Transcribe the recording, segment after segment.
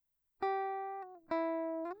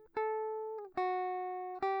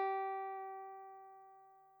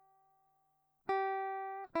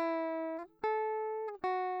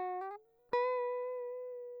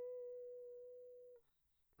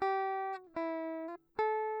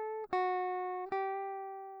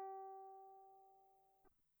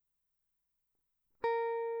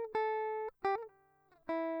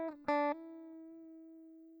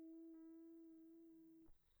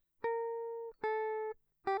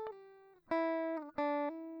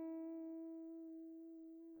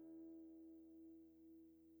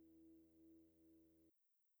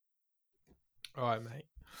All right, mate.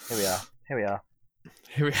 Here we are. Here we are.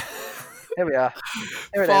 Here we Here we are.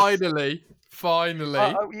 Here it is.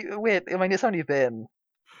 Finally. Weird. I mean, it's only been,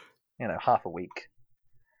 half a week.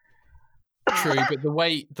 True, but the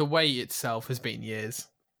wait itself has been years.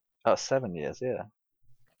 Oh, 7 years, yeah.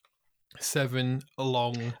 7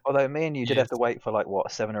 long. Although me and you did years. have to wait for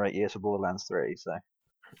 7 or 8 years for Borderlands 3, so.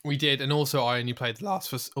 We did, and also I only played The Last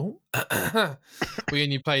of Us. Oh, we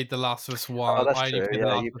only played The Last of Us 1. Oh, that's I only true. played Yeah, The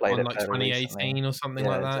Last you of Us played 1 it like fairly 2018 recently. or something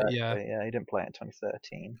Yeah, like that. exactly. Yeah. Yeah, you didn't play it in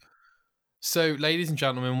 2013. So, ladies and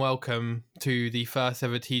gentlemen, welcome to the first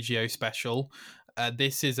ever TGO special.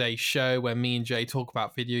 This is a show where me and Jay talk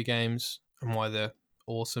about video games and why they're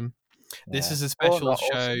awesome. This is a special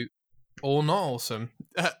show, or not awesome.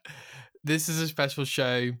 This is a special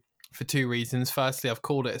show for 2 reasons. Firstly, I've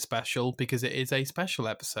called it a special because it is a special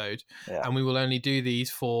episode, and we will only do these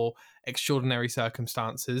for extraordinary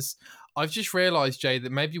circumstances. I've just realised, Jay,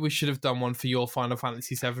 that maybe we should have done one for your Final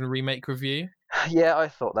Fantasy VII Remake review. Yeah, I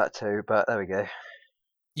thought that too, but there we go.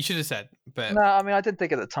 You should have said, but... No, I mean, I didn't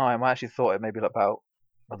think at the time. I actually thought it maybe about,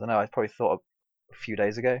 I don't know, I probably thought a few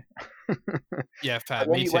days ago. Yeah, fair.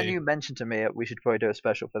 When Me too. When you mentioned to me we should probably do a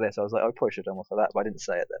special for this, I was like, I probably should have done one for that, but I didn't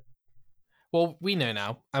say it then. Well, we know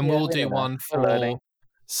now, and we'll do one for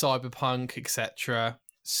Cyberpunk, etc.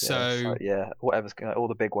 So whatever's all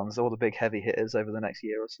the big ones, all the big heavy hitters over the next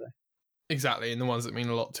year or so. Exactly, and the ones that mean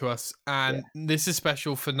a lot to us. And this is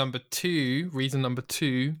special for number 2. Reason number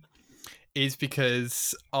 2 is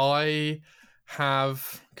because I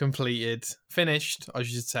have finished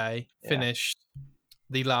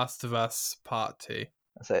The Last of Us Part 2.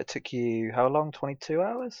 So it took you, how long? 22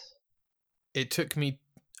 hours? It took me...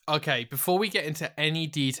 Okay, before we get into any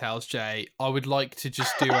details, Jay, I would like to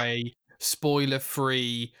just do a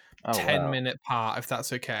spoiler-free 10-minute part, if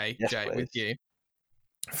that's okay, Jay, please. with you.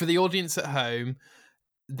 For the audience at home,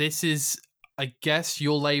 this is, I guess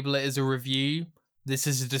you'll label it as a review. This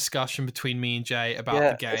is a discussion between me and Jay about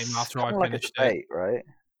the game after I finished it. Right?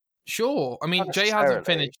 Sure. I mean, Jay hasn't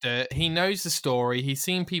finished it. He knows the story. He's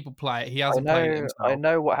seen people play it. He hasn't played it himself. I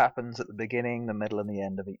know what happens at the beginning, the middle, and the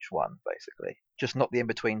end of each one, basically. Just not the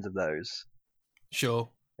in-betweens of those. Sure.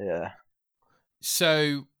 Yeah.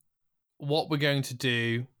 So, what we're going to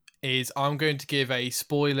do is I'm going to give a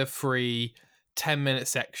spoiler-free 10-minute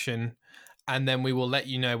section, and then we will let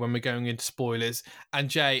you know when we're going into spoilers. And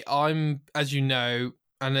Jay, I'm, as you know,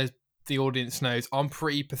 and as the audience knows, I'm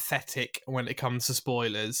pretty pathetic when it comes to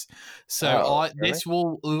spoilers. So this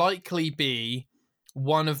will likely be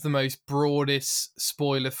one of the most broadest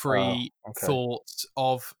spoiler-free thoughts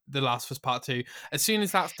of The Last of Us Part 2. As soon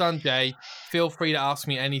as that's done, Jay, feel free to ask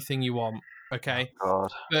me anything you want. Okay,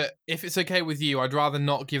 but if it's okay with you, I'd rather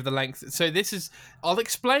not give the length. So I'll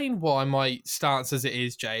explain why my stance as it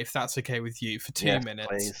is, Jay, if that's okay with you, for 2 minutes.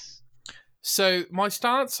 Please. So my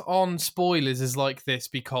stance on spoilers is like this,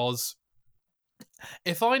 because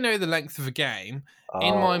if I know the length of a game,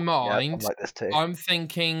 in my mind, I'm like this too. I'm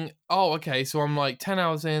thinking, okay, so I'm like 10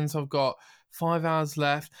 hours in, so I've got 5 hours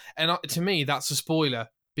left. And to me, that's a spoiler,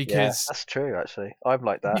 because... that's true, actually. I'm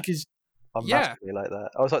like that. Because I'm massively like that.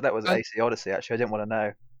 I was like that with AC Odyssey, actually. I didn't want to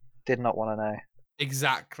know. Did not want to know.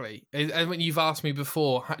 Exactly. And when you've asked me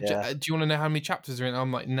before, do you want to know how many chapters are in?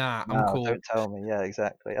 I'm like, nah, I'm cool. Don't tell me. Yeah,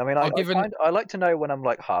 exactly. I mean, I like to know when I'm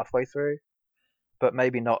like halfway through, but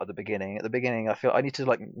maybe not at the beginning. At the beginning, I feel I need to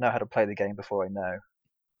know how to play the game before I know.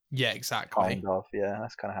 Yeah, exactly. Kind of. Yeah,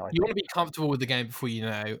 that's kind of how I. You want to be comfortable with the game before you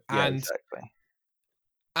know. Yeah, exactly.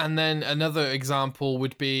 And then another example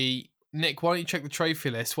would be, Nick, why don't you check the trophy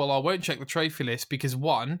list? Well, I won't check the trophy list because,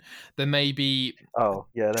 one, there may be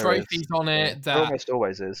trophies on it that... There almost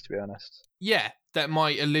always is, to be honest. Yeah, that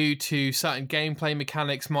might allude to certain gameplay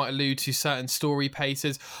mechanics, might allude to certain story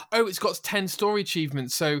paces. Oh, it's got 10 story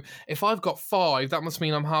achievements, so if I've got 5, that must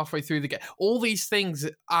mean I'm halfway through the game. All these things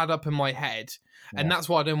add up in my head, and that's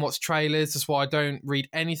why I don't watch trailers, that's why I don't read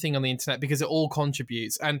anything on the internet, because it all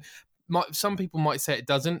contributes. And some people might say it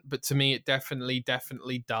doesn't, but to me it definitely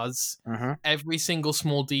does. Mm-hmm. Every single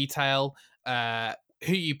small detail,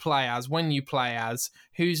 who you play as, when you play as,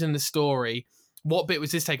 who's in the story, what bit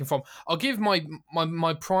was this taken from. I'll give my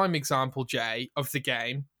prime example, Jay, of the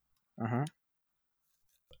game. Mm-hmm.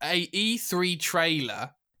 A E3 trailer,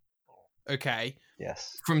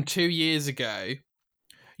 from 2 years ago,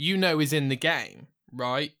 is in the game,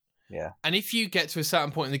 right? Yeah. And if you get to a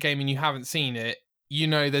certain point in the game and you haven't seen it,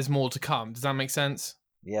 there's more to come. Does that make sense?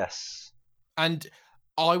 Yes. And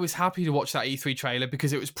I was happy to watch that E3 trailer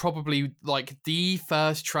because it was probably like the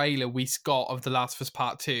first trailer we got of The Last of Us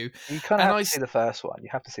Part 2. You kind of have to see the first one. You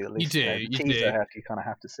have to see at least. You do. You kind of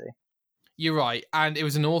have to see. You're right. And it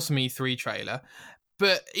was an awesome E3 trailer.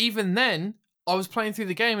 But even then, I was playing through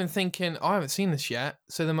the game and thinking, I haven't seen this yet,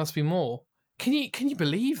 so there must be more. Can you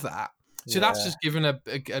believe that? So that's just given a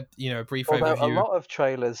brief Although overview. a lot of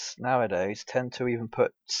trailers nowadays tend to even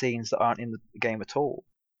put scenes that aren't in the game at all.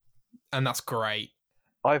 And that's great.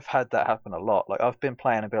 I've had that happen a lot. Like I've been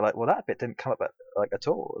playing and be like, well, that bit didn't come up at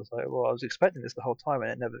all. It's like, well, I was expecting this the whole time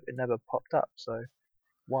and it never popped up. So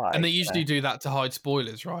why? And they usually do that to hide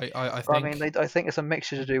spoilers, right? I I think. mean, I think it's a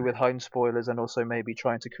mixture to do with hiding spoilers and also maybe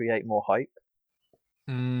trying to create more hype.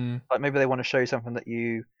 Like maybe they want to show you something that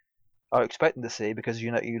you are expecting to see because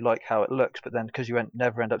you like how it looks, but then because you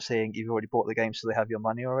never end up seeing, you've already bought the game, so they have your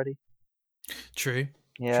money already. True.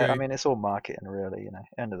 Yeah, True. I mean, it's all marketing, really.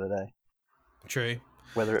 End of the day. True.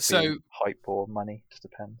 Whether it be hype or money, just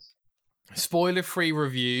depends. Spoiler-free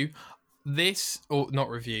review.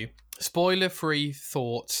 Spoiler-free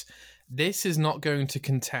thoughts. This is not going to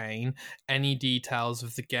contain any details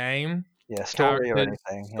of the game. Yeah, story or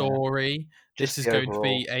anything. Story. Yeah. This is going to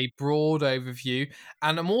be a broad overview.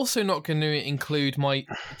 And I'm also not going to include my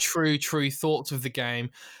true thoughts of the game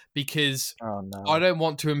because I don't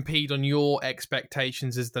want to impede on your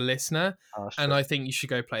expectations as the listener. And I think you should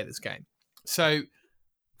go play this game. So,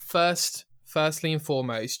 firstly and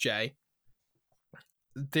foremost, Jay,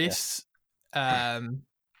 this you're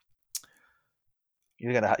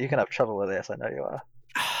gonna have trouble with this. I know you are.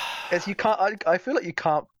 Because you can't. I feel like you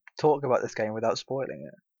can't talk about this game without spoiling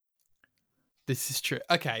it. This is true.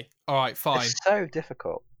 Okay, all right, fine. It's so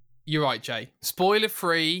difficult. You're right, Jay. Spoiler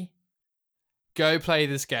free. Go play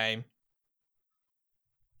this game.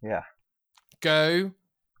 Yeah. Go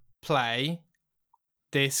play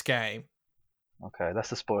this game. Okay,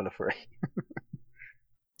 that's the spoiler free.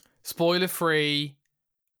 Spoiler free.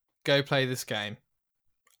 Go play this game.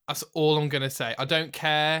 That's all I'm going to say. I don't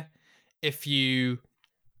care if you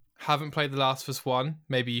haven't played The Last of Us 1.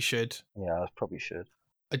 Maybe you should. Yeah, I probably should.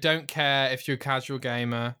 I don't care if you're a casual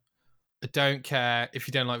gamer. I don't care if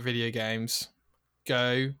you don't like video games.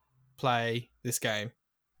 Go play this game.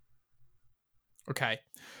 Okay.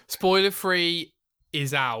 Spoiler free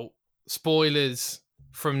is out. Spoilers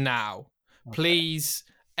from now. Okay. Please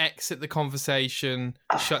exit the conversation.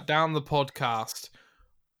 Shut down the podcast.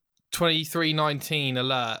 2319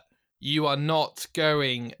 alert. You are not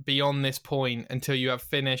going beyond this point until you have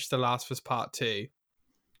finished The Last of Us Part 2.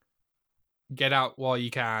 Get out while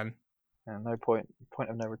you can. Yeah, no point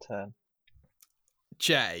of no return.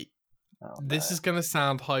 Jay, this is going to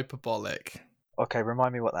sound hyperbolic. Okay,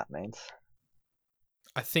 remind me what that means.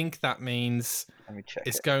 I think that means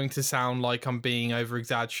it's going to sound like I'm being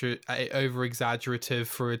over-exaggerative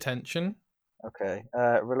for attention. Okay,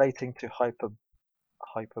 relating to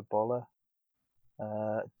hyperbola.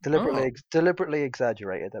 Deliberately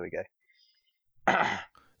exaggerated. There we go.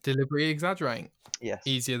 Deliberately exaggerating. Yes.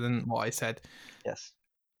 Easier than what I said. Yes.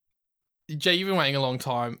 Jay, you've been waiting a long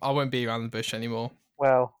time. I won't be around the bush anymore.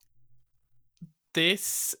 Well,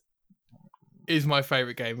 this is my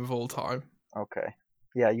favourite game of all time. Okay.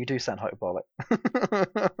 Yeah, you do sound hyperbolic.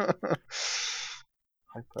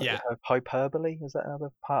 Hyperbole, is that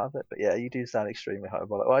another part of it? But yeah, you do sound extremely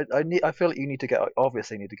hyperbolic. Well, I feel like you need to go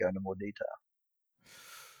into more detail.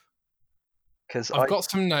 Because I've got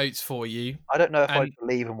some notes for you. I don't know if I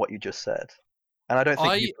believe in what you just said, and I don't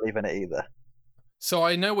think you believe in it either. So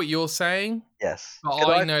I know what you're saying. Yes, but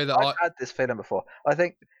I know that I've had this feeling before. I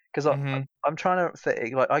think because I'm trying to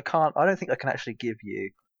think, like I don't think I can actually give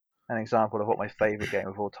you an example of what my favorite game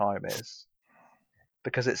of all time is,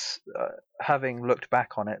 because it's having looked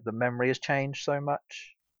back on it, the memory has changed so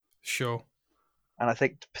much. Sure. And I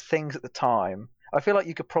think things at the time, I feel like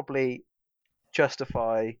you could probably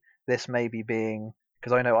justify this maybe being,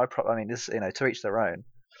 because I mean this, to each their own.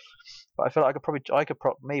 But I feel like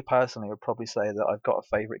me personally would probably say that I've got a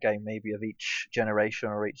favorite game maybe of each generation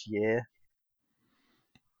or each year.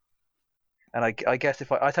 And I guess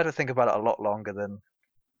if I'd had to think about it a lot longer than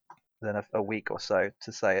a week or so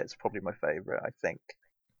to say it's probably my favorite, I think.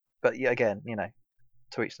 But yeah, again,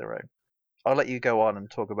 to each their own. I'll let you go on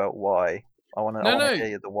and talk about why. I want to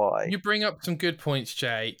hear the why. You bring up some good points,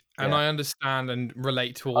 Jay, and I understand and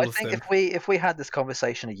relate to all of them. I think if we had this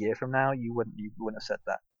conversation a year from now, you wouldn't have said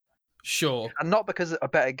that. Sure. And not because a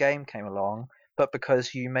better game came along, but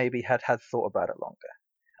because you maybe had thought about it longer.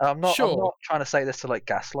 And I'm not trying to say this to like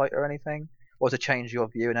gaslight or anything, or to change your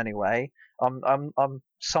view in any way. I'm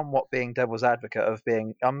somewhat being devil's advocate of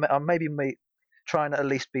being. I'm maybe trying to at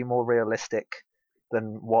least be more realistic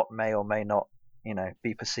than what may or may not,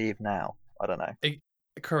 be perceived now. I don't know.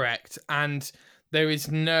 Correct. And there is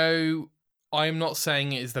no. I'm not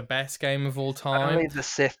saying it is the best game of all time. Only the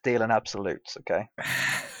Sith deal in absolutes, okay?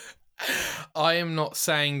 I am not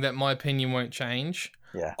saying that my opinion won't change.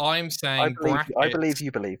 Yeah. I'm saying I believe brackets.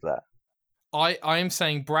 you believe that. I am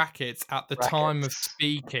saying brackets at the time of Brackets.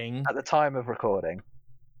 speaking. At the time of recording.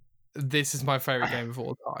 This is my favorite game of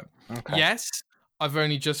all time. Okay. Yes, I've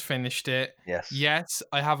only just finished it. Yes. Yes,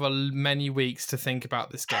 I have many weeks to think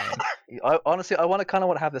about this game. Honestly, I want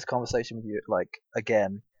to have this conversation with you like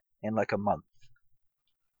again in like a month.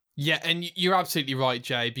 Yeah, and you're absolutely right,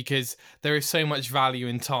 Jay, because there is so much value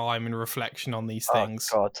in time and reflection on these Oh things.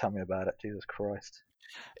 God, tell me about it, Jesus Christ!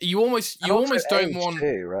 You And also almost don't age want.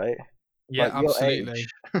 too, right? Yeah, Like your absolutely.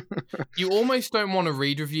 age. You almost don't want to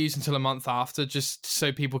read reviews until a month after, just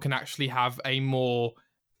so people can actually have a more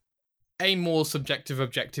subjective,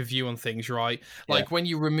 objective view on things, right? Yeah. Like when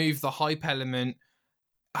you remove the hype element,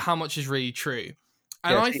 how much is really true?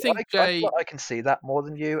 And Yeah, I see, think, I feel Jay, like I can see that more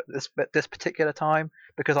than you at this particular time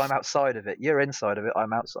because I'm outside of it. You're inside of it.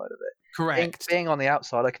 I'm outside of it. correct. Being on the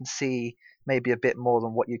outside, I can see maybe a bit more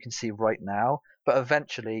than what you can see right now. But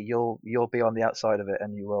eventually, you'll be on the outside of it,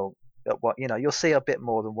 and you will, you'll see a bit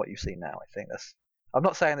more than what you see now. I think that's. I'm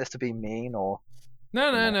not saying this to be mean or, No,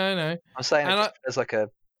 you no, know, no, no. I'm saying it And just as like a,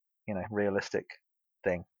 realistic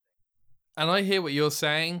thing. I hear what you're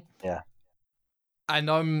saying, Yeah. and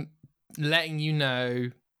I'm letting you know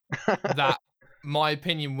that my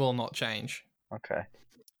opinion will not change. Okay.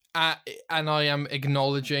 And I am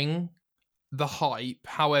acknowledging the hype.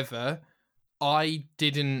 However, I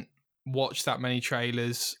didn't watch that many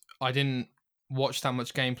trailers. I didn't watch that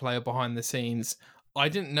much gameplay or behind the scenes. I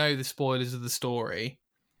didn't know the spoilers of the story.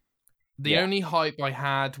 The Yeah. only hype I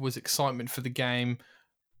had was excitement for the game,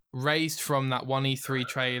 raised from that one E3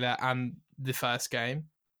 trailer and the first game.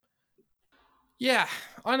 Yeah,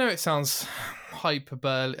 I know it sounds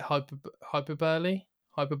hyperbolic.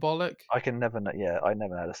 I can never know. Yeah, I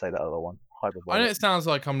never know how to say that other one. I know Hyperbolic. it sounds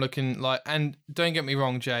like I'm looking like, and don't get me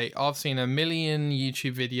wrong, Jay, I've seen a million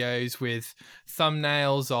YouTube videos with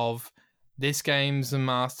thumbnails of this game's a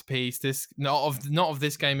masterpiece. This not of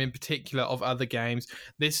this game in particular, of other games.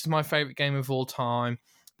 This is my favorite game of all time.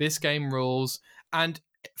 This game rules. And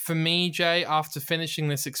for me, Jay, after finishing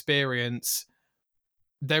this experience,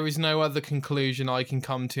 there is no other conclusion I can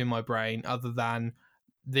come to in my brain other than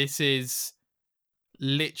this is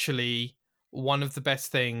literally one of the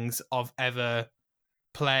best things I've ever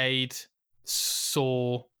played,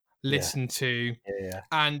 saw, Yeah. listened to. Yeah.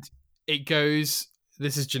 And it goes,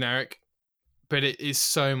 this is generic, but it is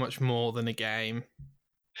so much more than a game.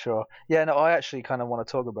 Sure. Yeah, no, I actually kind of want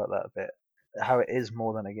to talk about that a bit. How it is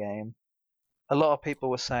more than a game. A lot of people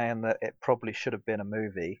were saying that it probably should have been a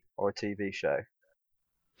movie or a TV show.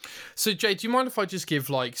 So Jay, do you mind if I just give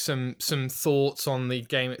like some thoughts on the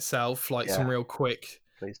game itself, like Yeah, some real quick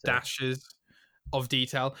please do. dashes of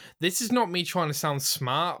detail? This is not me trying to sound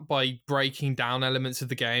smart by breaking down elements of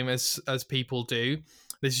the game as people do.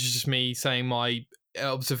 This is just me saying my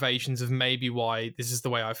observations of maybe why this is the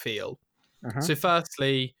way I feel. Mm-hmm. So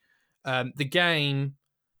firstly, the game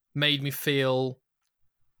made me feel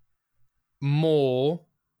more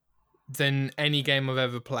than any game I've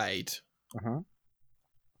ever played. Mm-hmm.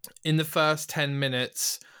 In the first 10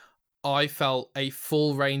 minutes, I felt a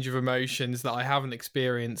full range of emotions that I haven't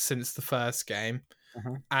experienced since the first game.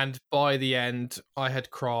 Mm-hmm. And by the end, I had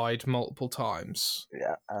cried multiple times.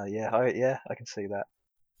 Yeah, I can see that.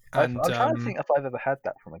 And I'm trying to think if I've ever had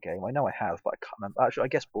that from a game. I know I have, but I can't remember. Actually, I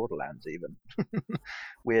guess Borderlands even.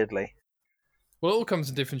 Weirdly. well, it all comes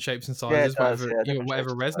in different shapes and Yeah, it sizes, does. whatever Yeah, different whatever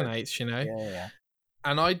shapes and sizes. resonates, you know. Yeah.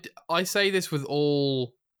 And I say this with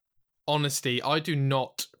all honesty, I do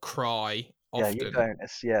not cry Yeah, often. you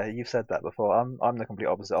don't. You've said that before. I'm the complete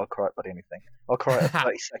opposite. I'll cry about anything. I'll cry at a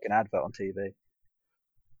 30-second advert on TV.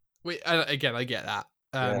 Again, I get that.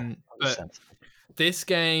 But sensitive. this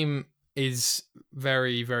game is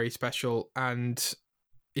very, very special, and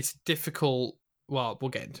it's difficult. Well, we'll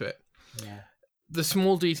get into it. Yeah. The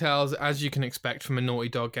small details, as you can expect from a Naughty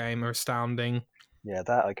Dog game, are astounding. Yeah,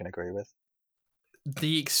 that I can agree with.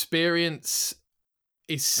 The experience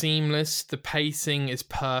is seamless. The pacing is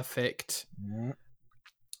perfect. Mm.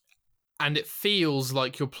 And it feels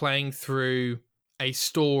like you're playing through a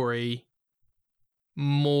story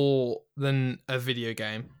more than a video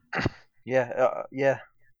game. Yeah.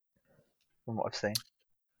 From what I've seen.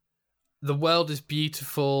 The world is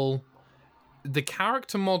beautiful. The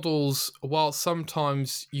character models, while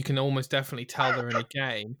sometimes you can almost definitely tell they're in a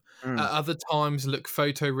game, at other times look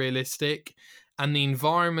photorealistic, and the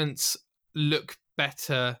environments look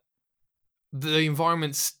better. The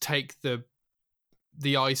environments take the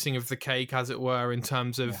icing of the cake, as it were, in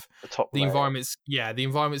terms of the top the layer. environments. Yeah, the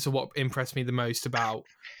environments are what impressed me the most about.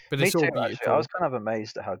 But Me it's all too, beautiful. actually. I was kind of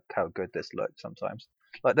amazed at how good this looked sometimes.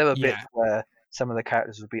 Like there were bits where some of the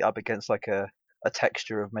characters would be up against like a a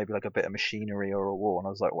texture of maybe like a bit of machinery or a wall, and I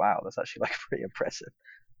was like, wow, that's actually like pretty impressive.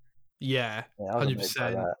 Yeah, Yeah, I was amazed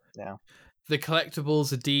by 100%. that. Yeah. The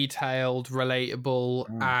collectibles are detailed, relatable,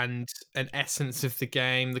 Mm. and an essence of the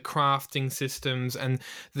game. The crafting systems and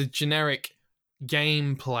the generic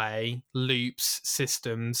gameplay loops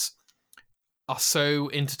systems are so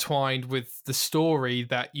intertwined with the story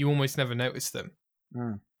that you almost never notice them.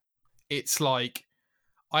 Mm. It's like,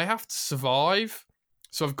 I have to survive,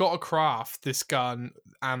 so I've got to craft this gun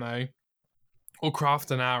ammo or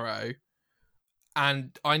craft an arrow,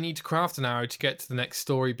 and I need to craft an arrow to get to the next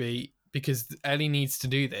story beat because Ellie needs to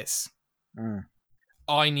do this. Mm.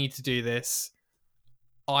 I need to do this.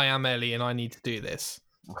 I am Ellie and I need to do this.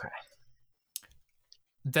 Okay.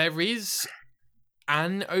 There is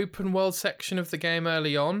an open world section of the game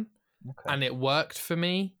early on, Okay. and it worked for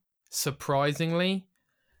me, surprisingly.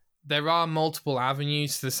 There are multiple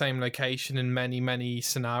avenues to the same location in many, many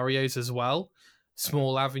scenarios as well,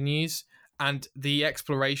 small avenues, and the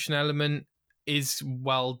exploration element is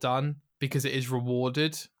well done because it is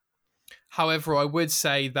rewarded. However, I would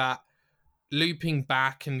say that looping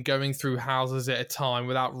back and going through houses at a time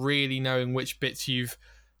without really knowing which bits you've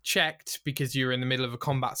checked because you're in the middle of a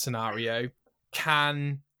combat scenario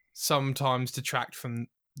can sometimes detract from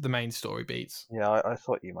the main story beats. Yeah, I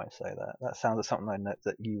thought you might say that. That sounded something I know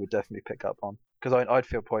that you would definitely pick up on, because I'd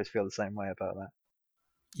probably feel the same way about that.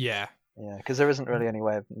 Yeah, Yeah, because there isn't really any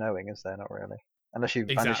way of knowing, is there? Not really, unless you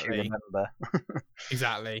exactly. remember.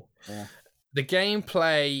 Exactly. Yeah. The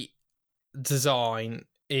gameplay design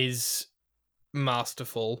is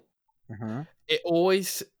masterful. Mhm. It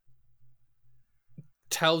always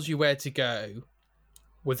tells you where to go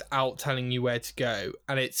without telling you where to go,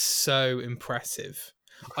 and it's so impressive.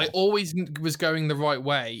 Okay. I always was going the right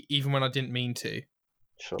way, even when I didn't mean to.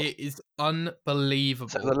 Sure. It is unbelievable.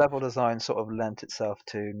 So the level design sort of lent itself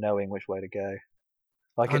to knowing which way to go.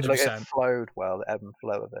 Like it 100%. flowed well, the ebb and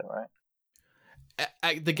flow of it, right?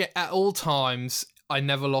 At all times, I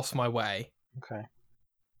never lost my way. Okay.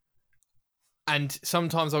 And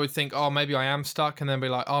sometimes I would think, oh, maybe I am stuck, and then be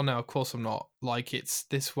like, oh no, of course I'm not. Like, it's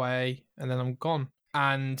this way, and then I'm gone.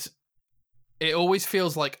 And it always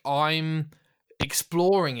feels like I'm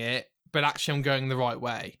exploring it, but actually I'm going the right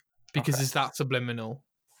way because Okay. it's that subliminal.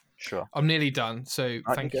 Sure. I'm nearly done, so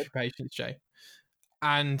Right, thank you you for your patience, Jay.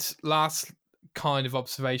 And last kind of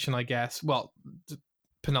observation, I guess, well,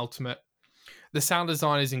 penultimate. The sound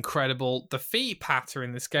design is incredible. The feet patter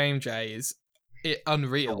in this game, Jay, is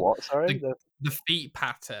unreal. The what? Sorry. The feet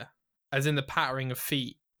patter, as in the pattering of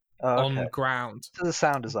feet Oh, okay. on ground. So the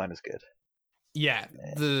sound design is good. Yeah,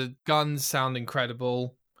 the guns sound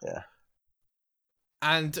incredible. Yeah.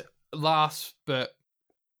 And last but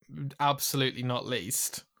absolutely not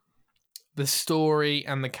least, the story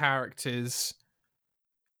and the characters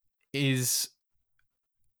they're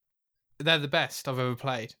the best I've ever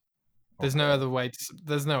played. There's no other way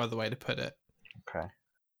to put it. Okay.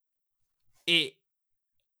 It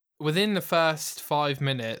within the first 5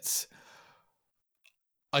 minutes,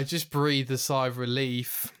 I just breathed a sigh of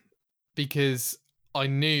relief because I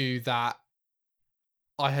knew that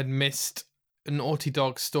I had missed Naughty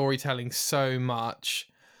Dog storytelling so much,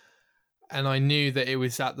 and I knew that it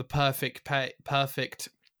was at the perfect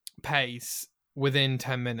pace within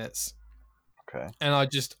 10 minutes. Okay. And I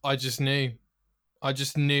just knew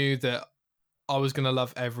that I was going to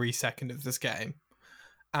love every second of this game,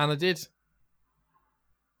 and I did.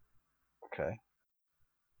 Okay.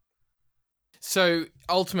 So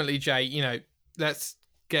ultimately, Jay, let's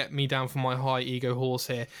get me down from my high ego horse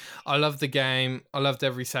here. I love the game. I loved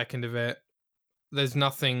every second of it.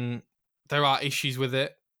 There are issues with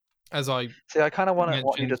it, as I see. I kind of want you to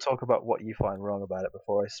mentioned. talk about what you find wrong about it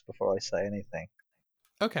before I say anything.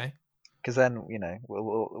 Okay. Because then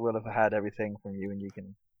we'll have had everything from you, and you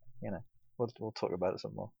can, we'll talk about it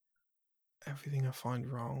some more. Everything I find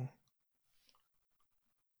wrong.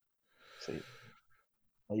 So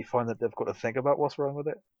you find that they've got to think about what's wrong with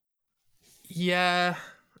it? Yeah,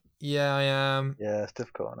 I am. Yeah, it's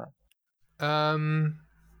difficult, isn't it?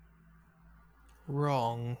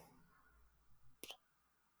 Wrong.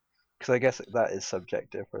 Because I guess that is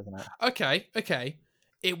subjective, isn't it? Okay.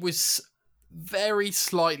 It was very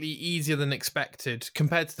slightly easier than expected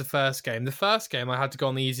compared to the first game. The first game I had to go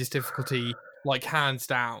on the easiest difficulty, like hands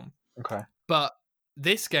down. Okay. But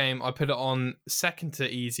this game I put it on second to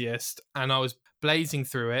easiest, and I was blazing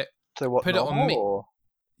through it. So what? Put normal, it on me. Or?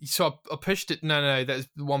 So I pushed it. No, there's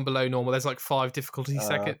one below normal. There's like 5 difficulty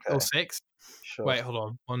second Okay. or 6. Sure. Wait, hold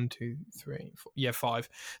on. 1, 2, 3, 4. Yeah, 5.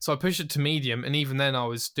 So I pushed it to medium, and even then I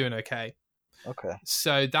was doing okay. Okay.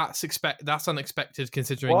 So that's unexpected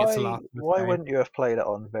considering it's the last. Why wouldn't you have played it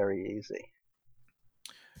on very easy?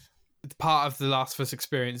 part of the Last of Us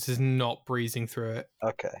experience is not breezing through it.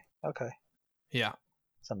 Okay. Yeah.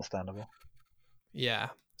 It's understandable. Yeah.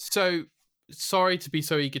 So, sorry to be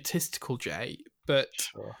so egotistical, Jay, but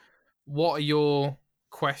Sure. what are your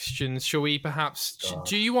questions? Shall we perhaps...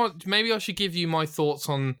 Do you want... Maybe I should give you my thoughts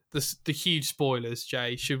on the huge spoilers,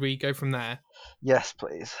 Jay. Should we go from there? Yes,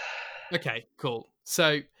 please. Okay, cool.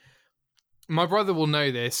 So, my brother will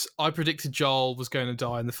know this. I predicted Joel was going to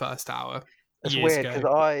die in the first hour It's years weird ago.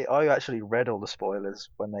 because I actually read all the spoilers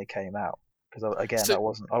when they came out because again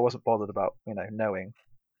So, I wasn't bothered about knowing.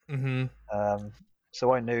 mhm.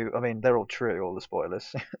 So I knew. I mean, they're all true. All the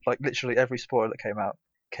spoilers, like literally every spoiler that came out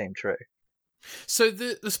came true. So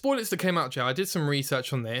the spoilers that came out, Jay, I did some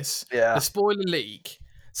research on this. Yeah. The spoiler leak.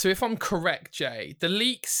 So if I'm correct, Jay, the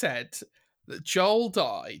leak said that Joel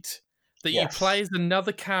died, that you play Yes. as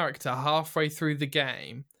another character halfway through the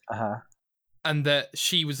game, and that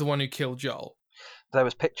she was the one who killed Joel. There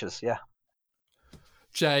was pictures. Yeah.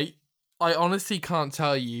 Jay, I honestly can't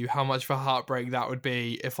tell you how much of a heartbreak that would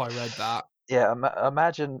be if I read that. Yeah.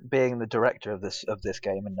 Imagine being the director of this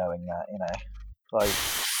game and knowing that. Like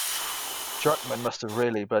Druckmann must have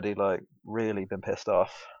really really been pissed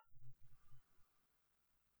off.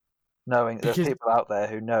 Knowing there's people out there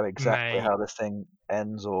who know exactly how this thing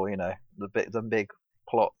ends, or the big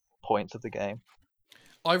plot points of the game.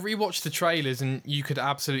 I rewatched the trailers, and you could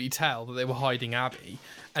absolutely tell that they were hiding Abby,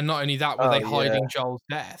 and not only that, were they hiding Joel's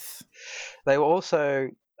death. They were also,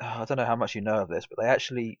 I don't know how much you know of this, but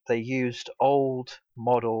they used old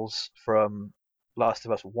models from Last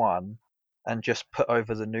of Us 1 and just put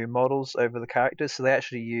over the new models over the characters. So they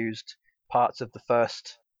actually used parts of the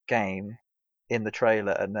first game in the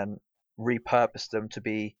trailer and then repurposed them to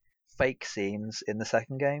be fake scenes in the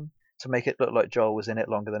second game to make it look like Joel was in it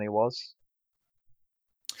longer than he was.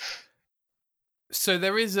 So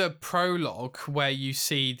there is a prologue where you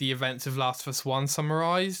see the events of Last of Us 1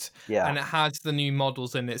 summarized, and it has the new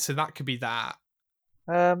models in it, so that could be that.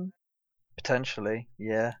 Potentially,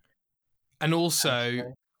 yeah. And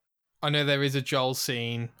also, I know there is a Joel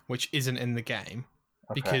scene which isn't in the game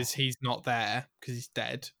because he's not there because he's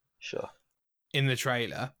dead. Sure. In the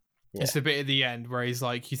trailer, it's the bit at the end where he's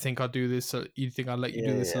like, "You think I'll do this? You think I'll let you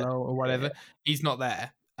do this alone or whatever?" Yeah. He's not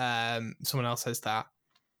there. Someone else says that,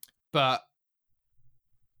 but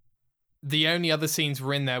the only other scenes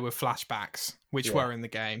were in there were flashbacks, which were in the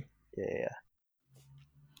game. Yeah.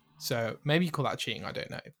 So maybe you call that cheating. I don't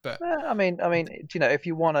know, but I mean, if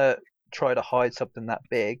you want to try to hide something that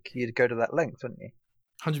big, you'd go to that length, wouldn't you?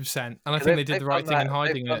 100%. And I think they did the right thing in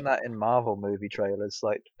hiding it. They've done that in Marvel movie trailers,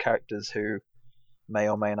 like characters who may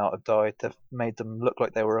or may not have died. They've made them look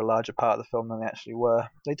like they were a larger part of the film than they actually were.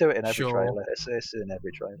 They do it in every trailer. It's in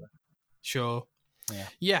every trailer. Sure.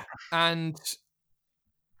 Yeah. And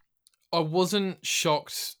I wasn't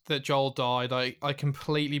shocked that Joel died. I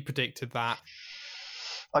completely predicted that.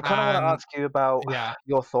 I kind of want to ask you about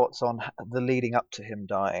your thoughts on the leading up to him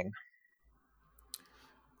dying.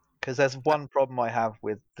 Because there's one problem I have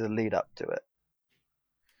with the lead up to it.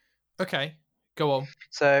 Okay, go on.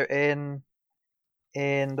 So in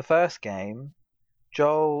the first game,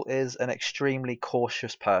 Joel is an extremely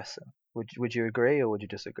cautious person. Would you agree or would you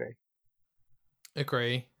disagree?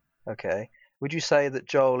 Agree. Okay. Would you say that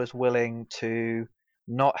Joel is willing to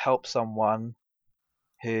not help someone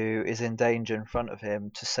who is in danger in front of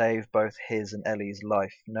him to save both his and Ellie's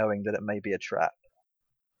life, knowing that it may be a trap?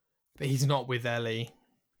 But he's not with Ellie.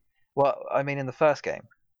 Well, I mean in the first game.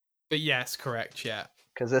 But yes, correct, yeah.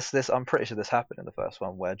 Because this I'm pretty sure this happened in the first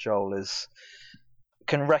one, where Joel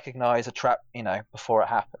can recognize a trap, before it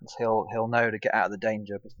happens. He'll know to get out of the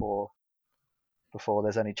danger before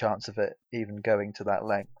there's any chance of it even going to that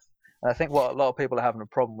length. And I think what a lot of people are having a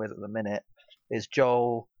problem with at the minute is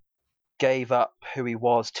Joel gave up who he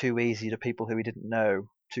was too easy to people who he didn't know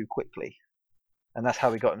too quickly. And that's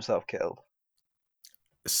how he got himself killed.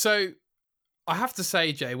 So, I have to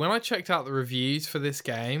say, Jay, when I checked out the reviews for this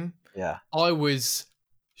game, I was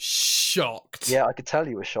shocked. Yeah, I could tell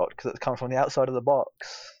you were shocked because it's come from the outside of the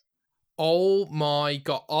box. Oh my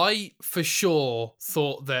god. I for sure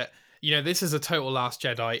thought that, this is a total Last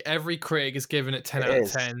Jedi. Every critic is given it 10 out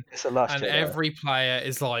of 10. It's a Last Jedi. And every player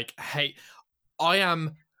is like, hey, I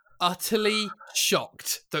am utterly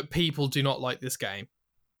shocked that people do not like this game.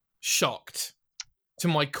 Shocked to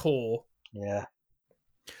my core. Yeah.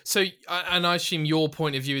 So, and I assume your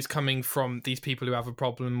point of view is coming from these people who have a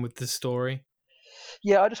problem with the story?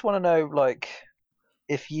 Yeah, I just want to know,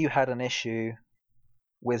 if you had an issue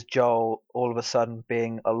with Joel all of a sudden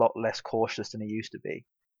being a lot less cautious than he used to be.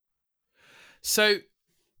 So,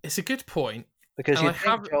 it's a good point. Because you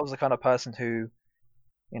think Joel's the kind of person who,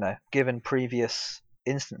 given previous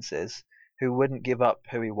instances who wouldn't give up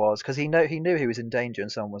who he was because he knew he was in danger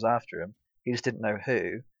and someone was after him. He just didn't know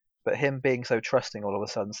who. But him being so trusting all of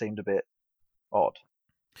a sudden seemed a bit odd.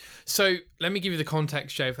 So let me give you the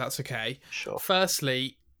context, Jay, if that's okay. Sure.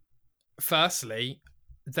 Firstly,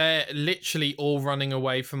 they're literally all running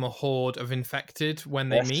away from a horde of infected when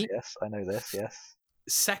they meet. Yes, I know this, yes.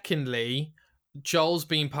 Secondly, Joel's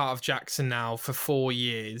been part of Jackson now for 4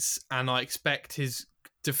 years, and I expect his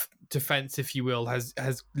defense, if you will, has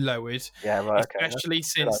lowered. Yeah, right. Okay. Especially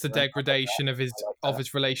since the degradation of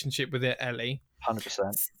his relationship with Ellie.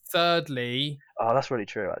 100%. Thirdly, oh, that's really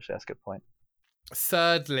true. Actually, that's a good point.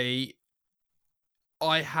 Thirdly,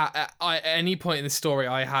 at any point in the story,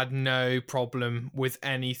 I had no problem with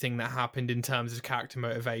anything that happened in terms of character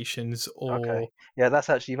motivations or. Okay. Yeah,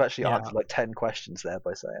 you've actually answered like 10 questions there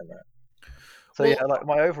by saying that. So Well, yeah, like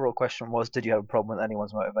my overall question was, did you have a problem with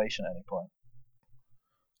anyone's motivation at any point?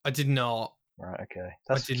 I did not. Right. Okay.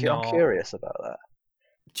 I'm curious about that.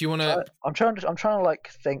 Do you want to? I'm trying to like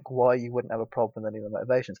think why you wouldn't have a problem with any of the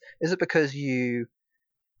motivations. Is it because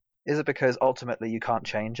ultimately you can't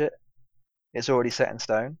change it? It's already set in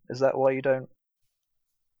stone. Is that why you don't?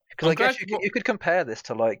 Because I guess you could compare this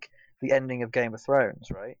to like the ending of Game of Thrones,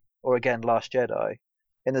 right? Or again, Last Jedi,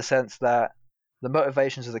 in the sense that the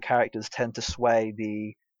motivations of the characters tend to sway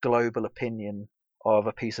the global opinion of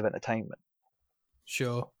a piece of entertainment.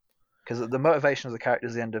 Sure. Because the motivation of the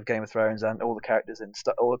characters at the end of Game of Thrones and all the characters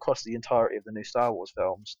all across the entirety of the new Star Wars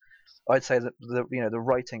films, I'd say that the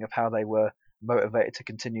writing of how they were motivated to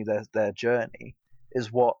continue their journey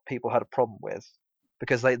is what people had a problem with,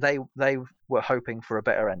 because they were hoping for a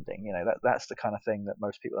better ending. That's the kind of thing that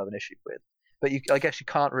most people have an issue with. But I guess you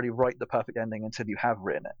can't really write the perfect ending until you have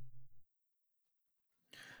written it.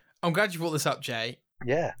 I'm glad you brought this up, Jay.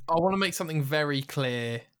 Yeah. I want to make something very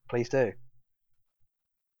clear. Please do.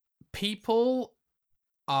 People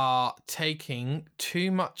are taking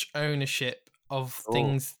too much ownership of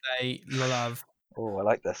things they love. Oh, I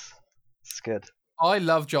like this. It's good. I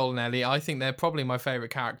love Joel and Ellie. I think they're probably my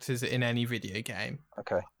favourite characters in any video game.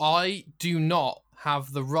 Okay. I do not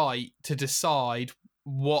have the right to decide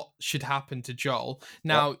what should happen to Joel.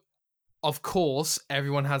 Now, of course,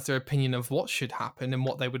 everyone has their opinion of what should happen and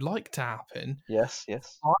what they would like to happen. Yes.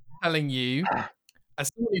 I'm telling you,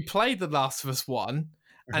 as someone who played The Last of Us 1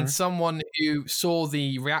 and someone who saw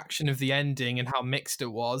the reaction of the ending and how mixed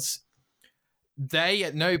it was, they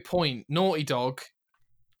at no point, Naughty Dog,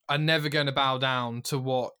 are never going to bow down to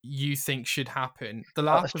what you think should happen. The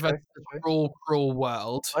Last of Us is a cruel, cruel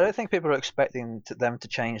world. I don't think people are expecting them to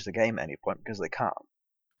change the game at any point because they can't.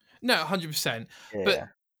 No, 100%. Yeah. But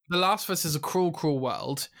The Last of Us is a cruel, cruel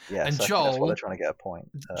world. Yeah, and so Joel, that's why they're trying to get a point.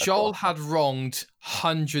 Joel had wronged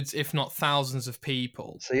hundreds, if not thousands, of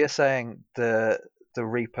people. So you're saying the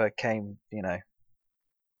Reaper came,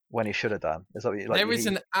 when he should have done? Is that what is that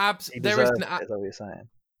what you're saying?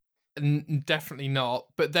 Definitely not.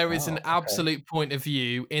 But there is an absolute point of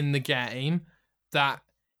view in the game that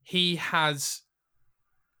the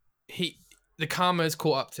karma has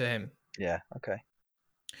caught up to him. Yeah. Okay.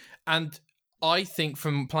 And I think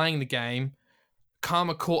from playing the game,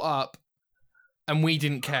 karma caught up, and we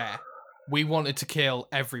didn't care. We wanted to kill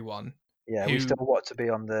everyone. Yeah, we still want to be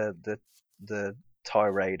on the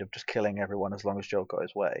tirade of just killing everyone as long as Joel got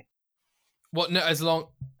his way.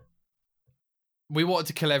 We wanted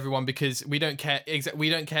to kill everyone because we don't care. We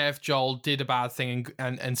don't care if Joel did a bad thing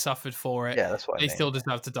and suffered for it. Yeah, that's what I mean. They still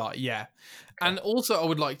deserve to die. Yeah, okay. And also I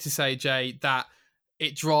would like to say, Jay, that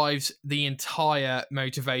it drives the entire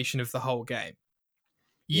motivation of the whole game.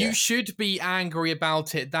 You should be angry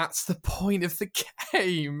about it. That's the point of the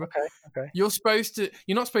game. Okay. You're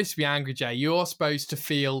not supposed to be angry, Jay. You're supposed to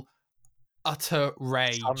feel utter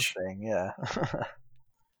rage. Something, yeah.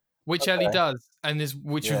 Which Ellie does, and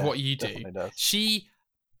which is what you do. Does. She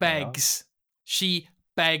begs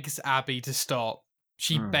Abby to stop.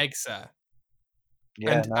 She begs her.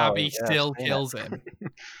 Yeah, and Abby still kills him.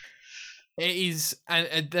 It is,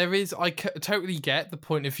 and there is. I totally get the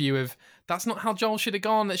point of view of that's not how Joel should have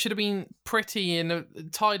gone. That should have been pretty and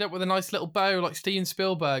tied up with a nice little bow like Steven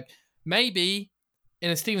Spielberg. Maybe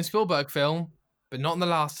in a Steven Spielberg film, but not in The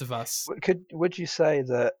Last of Us. Would you say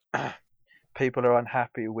that people are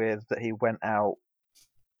unhappy with that he went out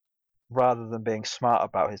rather than being smart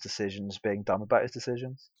about his decisions, being dumb about his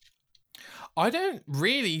decisions? I don't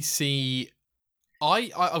really see.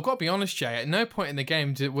 I've got to be honest, Jay. At no point in the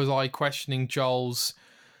game was I questioning Joel's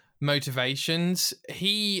motivations.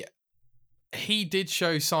 He did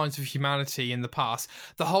show signs of humanity in the past.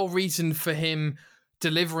 The whole reason for him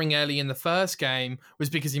delivering Ellie in the first game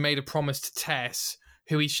was because he made a promise to Tess,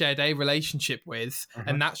 who he shared a relationship with,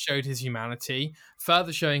 and that showed his humanity.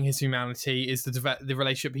 Further showing his humanity is the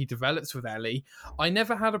relationship he develops with Ellie. I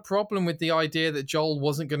never had a problem with the idea that Joel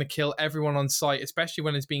wasn't going to kill everyone on sight, especially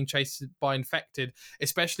when he's being chased by infected,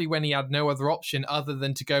 especially when he had no other option other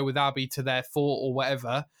than to go with Abby to their fort or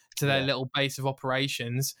whatever, to their little base of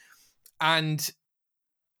operations. And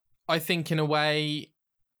I think in a way,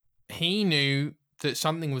 he knew that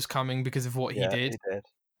something was coming because of what he did. He did.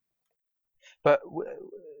 But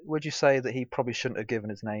would you say that he probably shouldn't have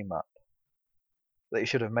given his name up? That he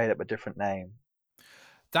should have made up a different name?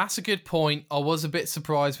 That's a good point. I was a bit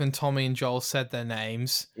surprised when Tommy and Joel said their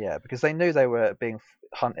names. Yeah, because they knew they were being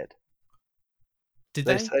hunted. Did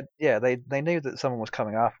they? Said, yeah, they knew that someone was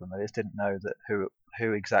coming after them. They just didn't know that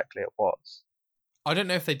who exactly it was. I don't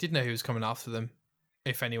know if they did know who was coming after them,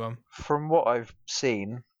 if anyone. From what I've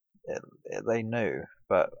seen, they knew,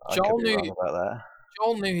 but I could be wrong about that.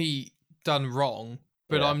 Joel knew he done wrong,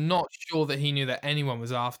 but I'm not sure that he knew that anyone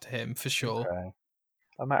was after him for sure. Okay.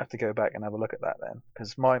 I might have to go back and have a look at that then,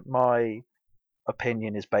 because my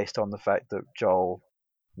opinion is based on the fact that Joel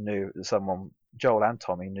and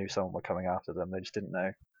Tommy knew someone were coming after them. They just didn't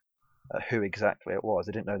know who exactly it was.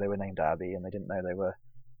 They didn't know they were named Abby, and they didn't know they were,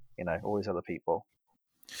 all these other people.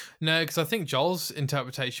 No, because I think Joel's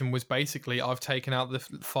interpretation was basically, I've taken out the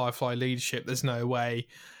Firefly leadership. There's no way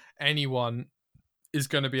anyone is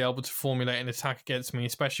going to be able to formulate an attack against me,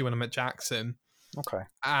 especially when I'm at Jackson. Okay.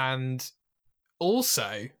 And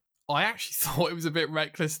also, I actually thought it was a bit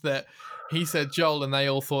reckless that he said Joel and they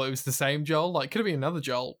all thought it was the same Joel. Like, could have been another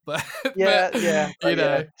Joel, but that's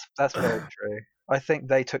very true. I think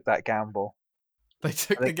they took that gamble. They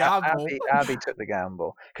took the gamble. Abby took the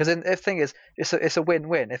gamble because the thing is, it's a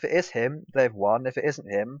win-win. If it is him, they've won. If it isn't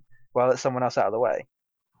him, well, it's someone else out of the way.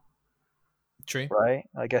 True. Right?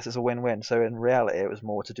 I guess it's a win-win. So in reality, it was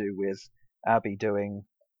more to do with Abby doing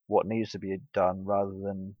what needs to be done rather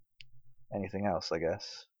than anything else, I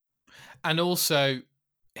guess. And also,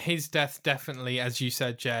 his death definitely, as you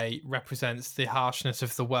said, Jay, represents the harshness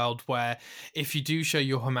of the world where if you do show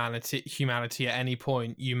your humanity at any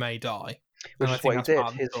point, you may die. Which is what he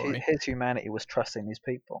did. His humanity was trusting these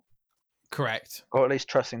people. Correct. Or at least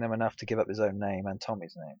trusting them enough to give up his own name and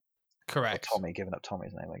Tommy's name. Correct. Or Tommy giving up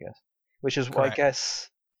Tommy's name, I guess. Which is, I guess...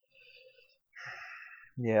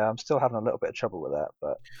 Yeah, I'm still having a little bit of trouble with that,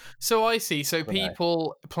 but... So I see. So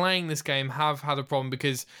people playing this game have had a problem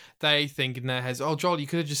because they think in their heads, oh, Joel, you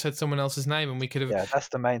could have just said someone else's name and we could have... Yeah, that's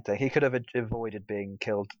the main thing. He could have avoided being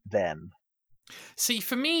killed then. See,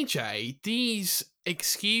 for me, Jay, these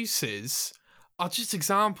excuses are just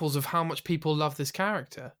examples of how much people love this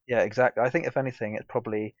character. Yeah, exactly. I think if anything, it's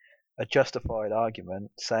probably a justified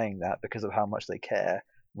argument saying that because of how much they care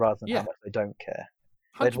rather than how much they don't care.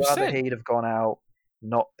 100%. They'd rather he'd have gone out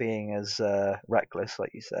not being as reckless,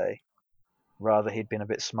 like you say. Rather he'd been a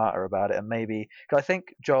bit smarter about it, and maybe... Cause I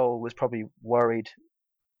think Joel was probably worried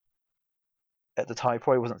at the time. He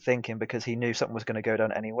probably wasn't thinking because he knew something was going to go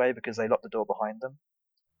down anyway because they locked the door behind them.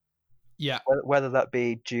 Yeah. Whether that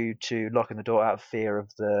be due to locking the door out of fear of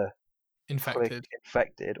the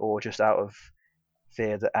infected or just out of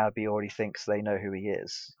fear that Abby already thinks they know who he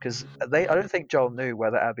is. Because I don't think Joel knew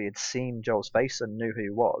whether Abby had seen Joel's face and knew who he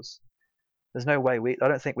was. There's no way I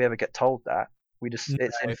don't think we ever get told that. It's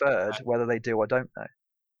inferred whether they do or don't know.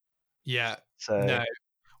 Yeah. So no,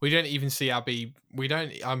 we don't even see Abby.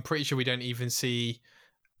 I'm pretty sure we don't even see.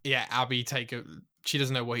 Yeah, Abby she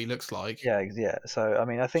doesn't know what he looks like. Yeah. So I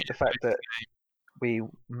mean, I think the fact that we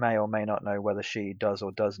may or may not know whether she does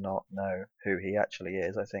or does not know who he actually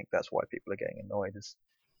is, I think that's why people are getting annoyed.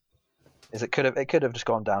 Is it could have just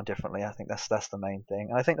gone down differently. I think that's the main thing,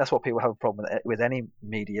 and I think that's what people have a problem with any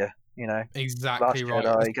media. Exactly Last right.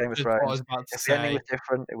 Jedi, Game of Thrones. If the ending was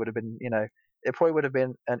different, it would have been it probably would have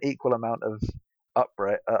been an equal amount of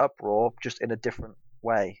uproar, just in a different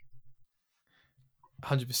way.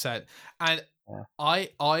 100%. And I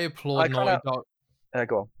applaud Naughty Dog.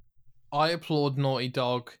 Go on. I applaud Naughty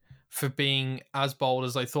Dog for being as bold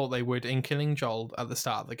as they thought they would in killing Joel at the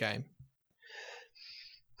start of the game.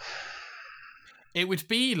 It would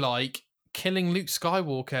be like killing Luke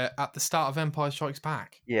Skywalker at the start of Empire Strikes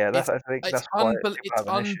Back. Yeah, I think that's why it's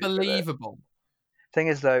unbelievable. Thing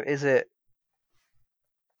is, though,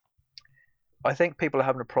 I think people are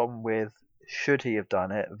having a problem with should he have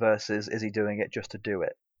done it versus is he doing it just to do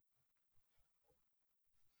it?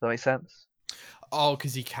 Does that make sense? Oh,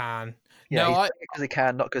 because he can. Yeah, no, because he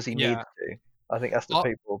can, not because he needs to. I think that's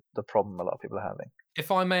the problem a lot of people are having. If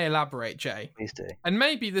I may elaborate, Jay. Please do. And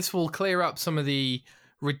maybe this will clear up some of the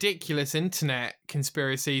ridiculous internet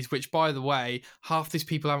conspiracies, which, by the way, half these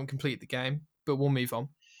people haven't completed the game, but we'll move on.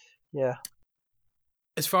 Yeah.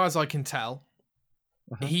 as far as I can tell,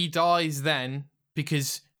 Mm-hmm. he dies then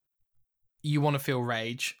because you want to feel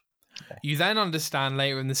rage. Okay. You then understand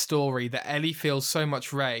later in the story that Ellie feels so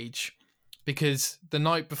much rage because the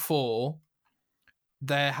night before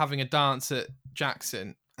they're having a dance at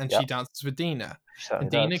Jackson and she Yep. dances with Dina. She certainly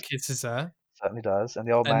And Dina does. kisses her Certainly does. And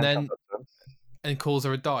the old and man comes then up to him. and calls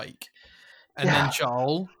her a dyke. And then Yeah.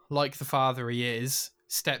 Joel, like the father he is,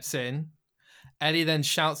 steps in. Ellie then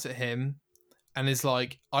shouts at him and is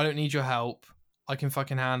like, I don't need your help. I can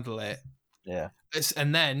fucking handle it. Yeah.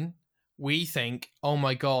 And then we think, oh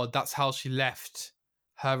my God, that's how she left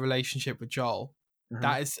her relationship with Joel. Mm-hmm.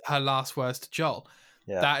 That is her last words to Joel.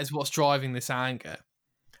 Yeah. That is what's driving this anger.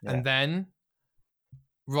 Yeah. And then,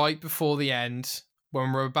 right before the end,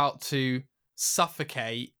 when we're about to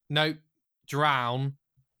drown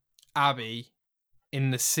Abby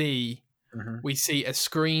in the sea, Mm-hmm. we see a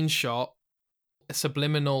screenshot, a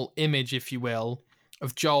subliminal image, if you will,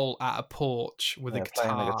 of Joel at a porch with a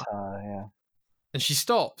Playing the guitar. guitar. Yeah. And she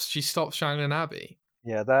stops strangling Abby.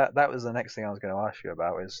 Yeah. That was the next thing I was going to ask you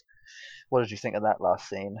about. Is what did you think of that last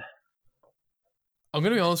scene? I'm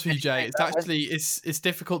going to be honest with Did you, you Jay. think It's that was actually it's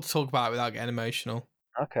difficult to talk about it without getting emotional.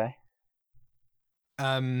 okay?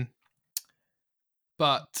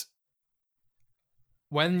 But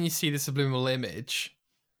when you see the subliminal image,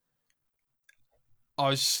 I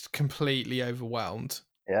was just completely overwhelmed.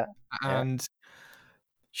 Yeah. And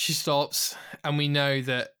she stops, and we know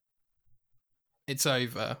that it's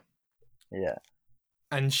over. Yeah.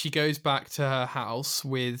 And she goes back to her house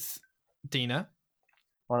with Dina.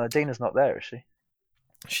 Well, no, Dina's not there, is she?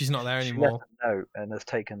 She's not there She left anymore. a note and has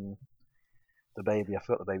taken the baby. I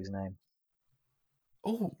forgot the baby's name.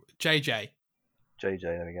 Oh, JJ. JJ.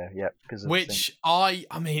 There we go. Yeah. Because Which I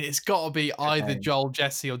mean, it's got to be either name. Joel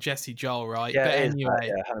Jesse or Jesse Joel, right? Yeah, But it is that.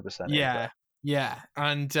 anyway, Yeah, 100%. yeah.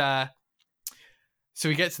 And so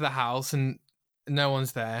we get to the house and no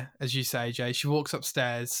one's there, as you say, Jay. She walks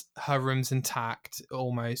upstairs. Her room's intact,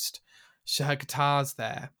 almost. Her guitar's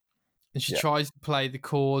there, and she tries to play the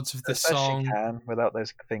chords of the As best song. she can without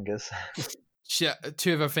those fingers.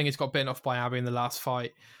 Two of her fingers got bitten off by Abby in the last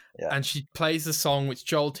fight. Yeah. And she plays the song which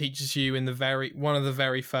Joel teaches you in one of the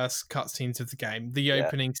very first cutscenes of the game, the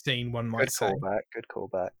opening scene, one might say. Good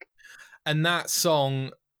callback. And that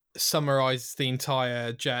song summarizes the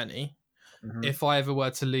entire journey. Mm-hmm. If I ever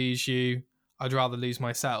were to lose you, I'd rather lose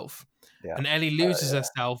myself. Yeah. And Ellie loses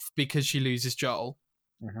herself because she loses Joel.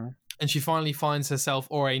 Mm-hmm. And she finally finds herself,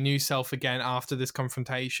 or a new self again, after this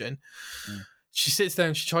confrontation. Mm. She sits there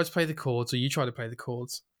and she tries to play the chords, or you try to play the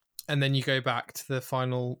chords. And then you go back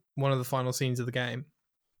to one of the final scenes of the game.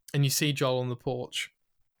 And you see Joel on the porch.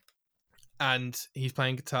 And he's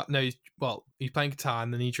playing guitar. He's playing guitar,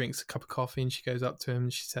 and then he drinks a cup of coffee, and she goes up to him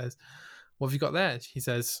and she says, "What have you got there?" He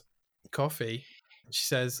says, "Coffee." And she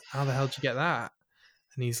says, "How the hell did you get that?"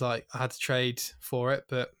 And he's like, "I had to trade for it,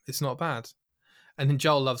 but it's not bad." And then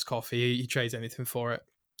Joel loves coffee. He trades anything for it.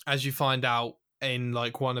 As you find out in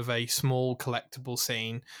like one of a small collectible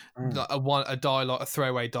scene, a dialogue, a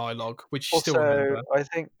throwaway dialogue, which you still remember. I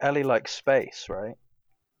think Ellie likes space, right?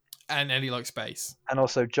 And Ellie likes space. And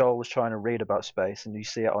also Joel was trying to read about space, and you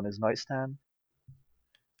see it on his nightstand.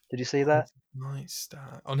 Did you see that?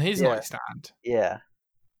 Nightstand. On his nightstand? Yeah.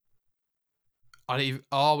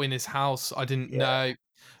 In his house. I didn't know.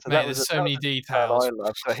 So Mate, there's so many details. I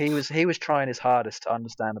love. So he was trying his hardest to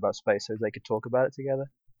understand about space so they could talk about it together.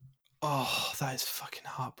 Oh, that is fucking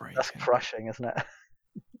heartbreaking. That's crushing, isn't it?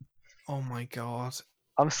 Oh my God.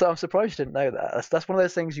 I'm surprised you didn't know that. That's one of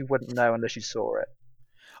those things you wouldn't know unless you saw it.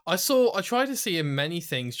 I tried to see in many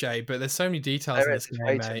things, Jay, but there's so many details in this game,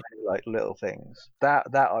 mate. Many, like little things. That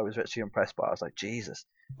I was actually impressed by. I was like, Jesus.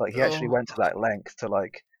 Like he actually went to that length to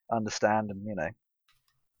like understand and,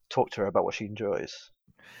 talk to her about what she enjoys.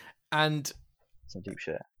 And some deep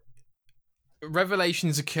shit.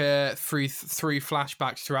 Revelations occur through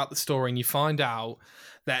flashbacks throughout the story, and you find out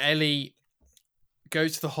that Ellie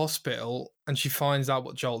goes to the hospital and she finds out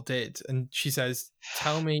what Joel did, and she says,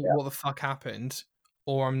 "Tell me what the fuck happened,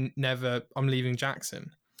 or I'm leaving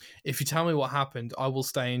Jackson. If you tell me what happened, I will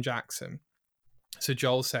stay in Jackson." So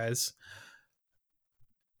Joel says,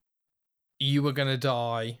 "You were gonna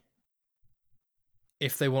die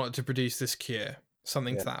if they wanted to produce this cure,"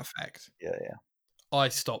 something to that effect. Yeah. I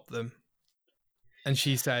stopped them. And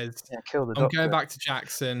she says, kill the "I'm doctor. going back to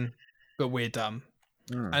Jackson, but we're done."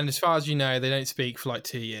 And as far as you know, they don't speak for like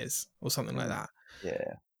 2 years or something like that.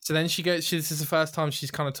 Yeah. So then this is the first time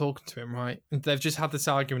she's kind of talking to him, right? And they've just had this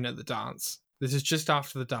argument at the dance. This is just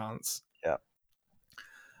after the dance. Yeah.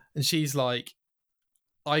 And she's like,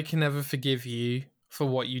 "I can never forgive you for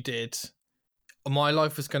what you did. my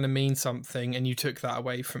life was going to mean something, and you took that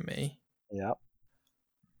away from me. Yeah.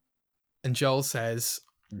 And Joel says,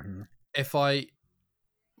 if I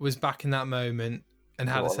was back in that moment and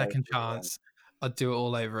had a second chance, I'd do it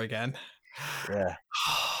all over again. Yeah.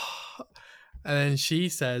 And then she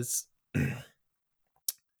says,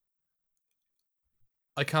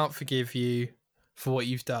 I can't forgive you for what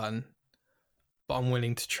you've done, but I'm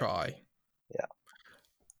willing to try. Yeah.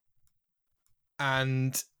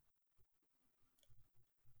 And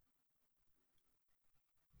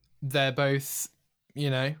they're both,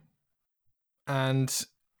 and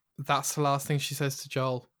that's the last thing she says to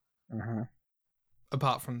Joel.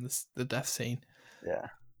 Apart from the death scene. Yeah.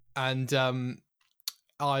 And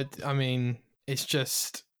I mean, it's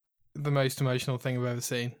just the most emotional thing I've ever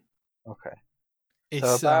seen. Okay.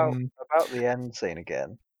 It's so about the end scene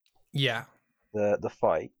again. Yeah. The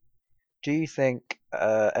fight. Do you think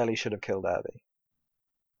Ellie should have killed Abby?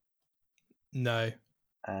 No.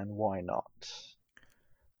 And why not?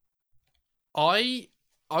 I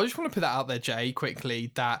just want to put that out there, Jay,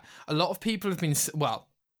 quickly, that a lot of people have been,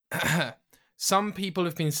 some people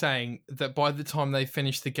have been saying that by the time they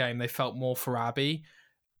finished the game, they felt more for Abby.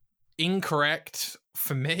 Incorrect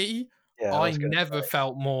for me. Yeah, I never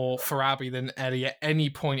felt more for Abby than Ellie at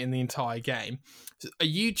any point in the entire game. A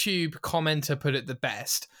YouTube commenter put it the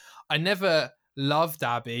best. I never loved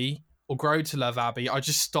Abby or grew to love Abby. I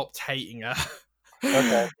just stopped hating her.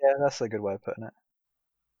 Okay, yeah, that's a good way of putting it.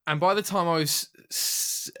 And by the time I was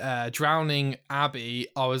drowning Abby,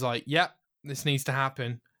 I was like, yep, this needs to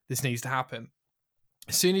happen. This needs to happen.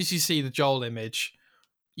 As soon as you see the Joel image,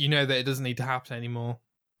 you know that it doesn't need to happen anymore.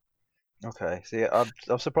 Okay, see, I'm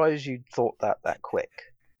surprised you thought that quick.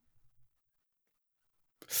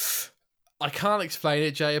 I can't explain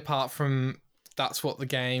it, Jay, apart from that's what the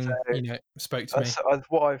game, spoke to me.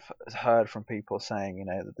 What I've heard from people saying,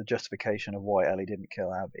 the justification of why Ellie didn't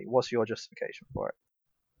kill Abby. What's your justification for it?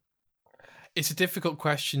 It's a difficult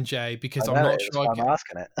question, Jay, because I'm not sure I'm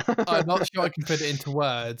asking it. I'm not sure I can put it into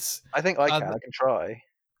words. I think I can. I can try.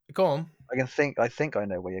 Go on. I think I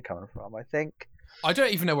know where you're coming from. I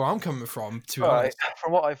don't even know where I'm coming from, to be honest.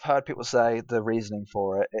 From what I've heard people say, the reasoning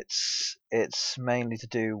for it, it's mainly to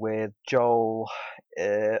do with Joel,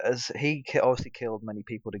 as he obviously killed many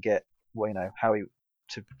people to get,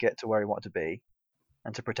 to get to where he wanted to be,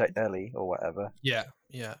 and to protect Ellie or whatever. Yeah.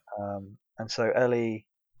 And so Ellie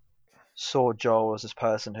saw Joel as this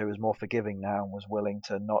person who was more forgiving now and was willing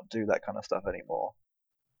to not do that kind of stuff anymore.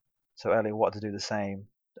 So Ellie wanted to do the same,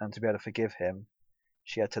 and to be able to forgive him,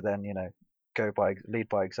 she had to then, lead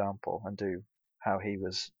by example and do how he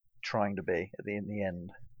was trying to be in the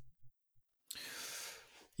end.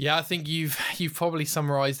 Yeah, I think you've probably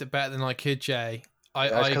summarized it better than I could, Jay. I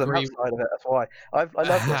agree. I'm outside of it. That's why I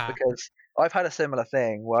love this, because I've had a similar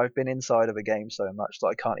thing where I've been inside of a game so much that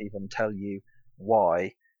I can't even tell you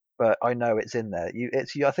why, but I know it's in there.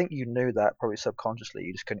 I think you knew that probably subconsciously.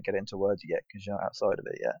 You just couldn't get into words yet because you're not outside of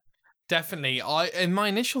it yet. Definitely. And my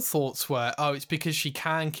initial thoughts were, it's because she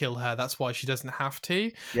can kill her. That's why she doesn't have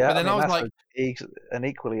to. Yeah, but then I was like, an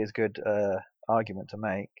equally as good argument to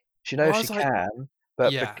make. She knows she can,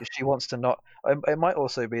 but because she wants to not. It might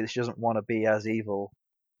also be that she doesn't want to be as evil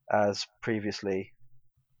as previously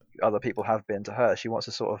other people have been to her. She wants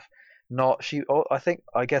to sort of not.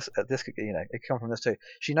 I guess this could, it come from this too.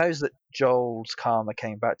 She knows that Joel's karma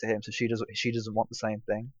came back to him, so she doesn't want the same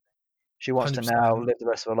thing. She wants 100%. To now live the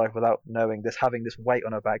rest of her life without knowing this, having this weight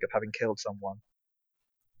on her back of having killed someone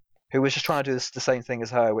who was just trying to do the same thing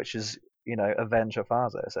as her, which is, avenge her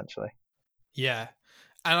father, essentially. Yeah.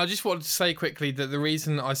 And I just wanted to say quickly that the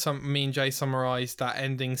reason me and Jay summarized that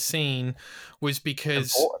ending scene was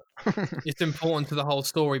because it's important to the whole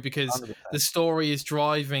story, because 100%. The story is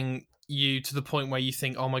driving you to the point where you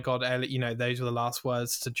think, oh my God, Ellie, those were the last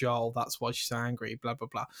words to Joel. That's why she's so angry, blah, blah,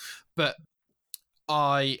 blah. But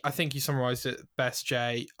I think you summarized it best,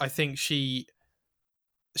 Jay. I think she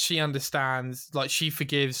understands, like, she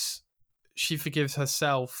forgives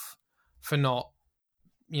herself for not,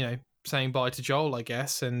 saying bye to Joel, I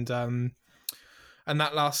guess, and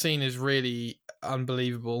that last scene is really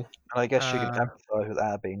unbelievable. And I guess she can empathize with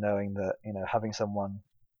Abby, knowing that having someone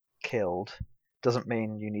killed doesn't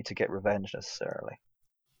mean you need to get revenge necessarily.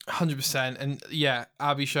 100%. And yeah,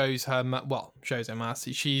 Abby shows her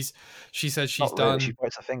mercy. She says she's not done. Really, she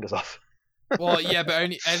bites her fingers off. Well, yeah, but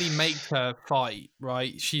only Ellie makes her fight,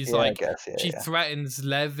 right? She's she threatens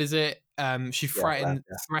Lev, is it? She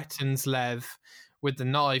threatens Lev with the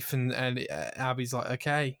knife, and Abby's like,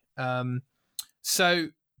 okay. So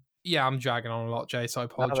yeah, I'm dragging on a lot, Jay, so I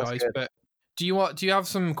apologize. But do you have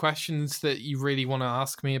some questions that you really want to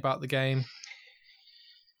ask me about the game?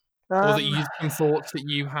 or that Um, you some thoughts that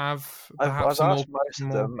you have, I've perhaps some asked most of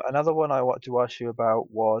more. them. Another one I wanted to ask you about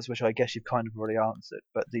was, which I guess you've kind of already answered,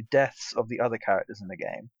 but the deaths of the other characters in the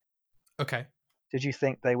game. Okay, Did you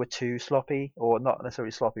think they were too sloppy, or not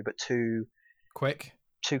necessarily sloppy, but quick.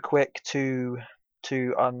 too quick, too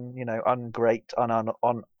ungreat,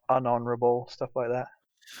 unhonorable, stuff like that?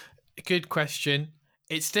 Good question.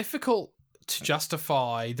 It's difficult to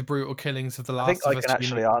justify the brutal killings of the I think Last of I Us can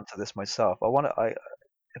actually unit. answer this myself.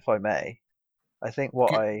 If I may, I think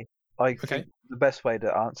what Good. I Okay. think the best way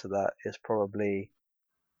to answer that is probably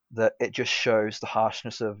that it just shows the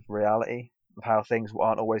harshness of reality of how things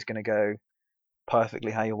aren't always going to go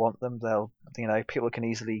perfectly how you want them. People can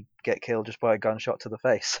easily get killed just by a gunshot to the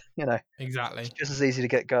face. It's Exactly. just as easy to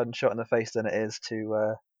get gunshot in the face than it is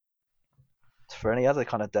to for any other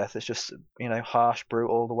kind of death. It's just harsh,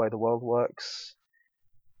 brutal, the way the world works,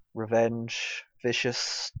 revenge,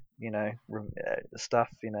 vicious, stuff.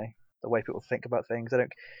 The way people think about things. They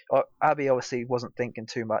don't. Abby obviously wasn't thinking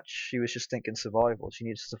too much. She was just thinking survival. She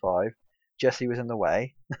needed to survive. Jesse was in the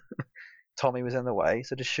way. Tommy was in the way.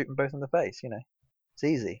 So just shoot them both in the face. It's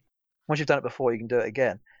easy. Once you've done it before, you can do it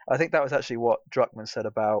again. I think that was actually what Druckmann said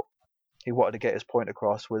about he wanted to get his point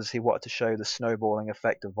across was he wanted to show the snowballing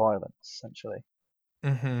effect of violence. Essentially,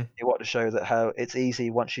 Hmm. he wanted to show that how it's easy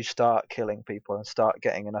once you start killing people and start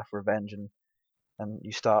getting enough revenge and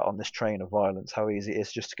you start on this train of violence, how easy it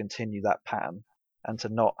is just to continue that pattern and to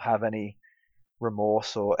not have any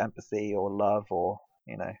remorse or empathy or love or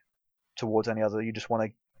towards any other. You just want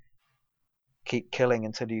to keep killing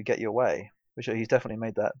until you get your way, which he's definitely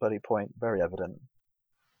made that bloody point very evident.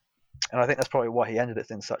 And I think that's probably why he ended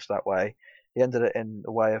it in such that way. He ended it in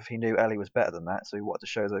a way of he knew Ellie was better than that, so he wanted to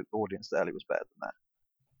show the audience that Ellie was better than that.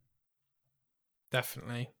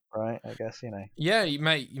 Definitely. Right? I guess Yeah, you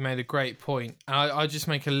made a great point. I just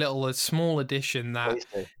make a small addition that Please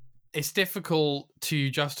do. it's difficult to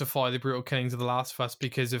justify the brutal killings of the Last of Us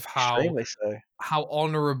because of Extremely so. how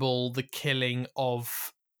honourable the killing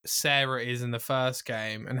of Sarah is in the first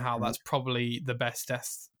game, and how Mm-hmm. that's probably the best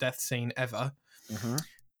death scene ever. Mm-hmm.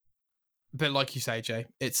 But like you say, Jay,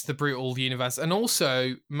 it's the brutal universe, and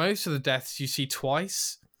also most of the deaths you see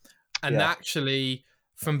twice, and Yeah. actually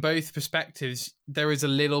from both perspectives, there is a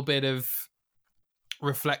little bit of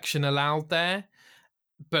reflection allowed there.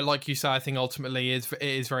 But like you say, I think ultimately it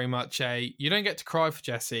is very much you don't get to cry for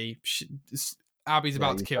Jesse. Abby's Yeah,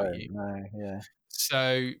 about to you kill don't. you. No, yeah.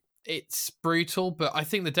 So it's brutal, but I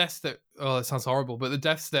think the deaths that it sounds horrible, but the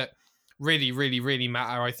deaths that really, really, really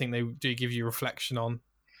matter, I think they do give you reflection on.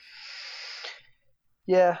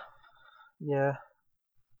 Yeah, yeah.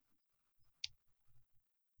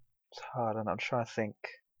 It's hard, and I'm trying to think.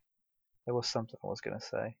 There was something I was going to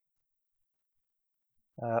say.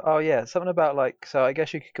 Oh yeah, something about so I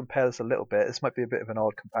guess you could compare this a little bit. This might be a bit of an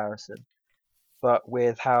odd comparison, but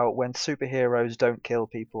with how when superheroes don't kill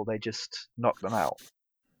people, they just knock them out.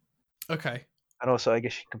 Okay. And also, I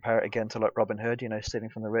guess you compare it again to like Robin Hood, stealing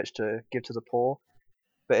from the rich to give to the poor.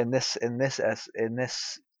 But in this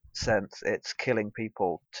sense, it's killing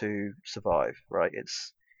people to survive, right?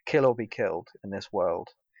 It's kill or be killed in this world.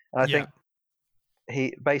 And I Yeah. think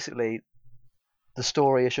he basically the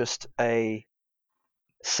story is just a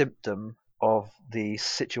symptom of the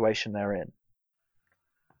situation they're in,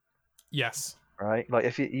 Yes. right? Like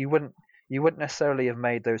if you wouldn't necessarily have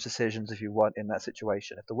made those decisions if you weren't in that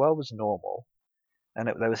situation. If the world was normal and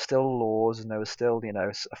there were still laws and there was still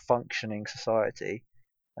a functioning society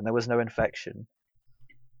and there was no infection,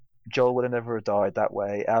 Joel would have never have died that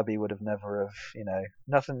way. Abby would have never have,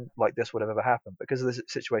 nothing like this would have ever happened because of the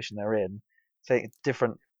situation they're in.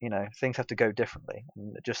 Things have to go differently,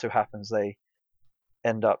 and it just so happens they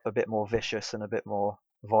end up a bit more vicious and a bit more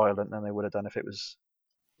violent than they would have done if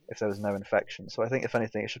there was no infection. So I think if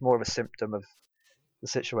anything, it's just more of a symptom of the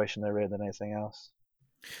situation they're in than anything else.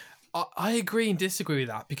 I agree and disagree with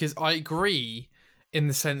that, because I agree in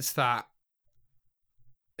the sense that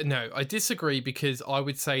no, I disagree, because I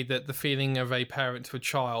would say that the feeling of a parent to a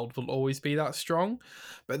child will always be that strong.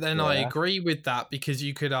 But then I Yeah, agree with that, because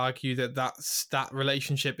you could argue that that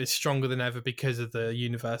relationship is stronger than ever because of the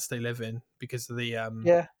universe they live in, because of the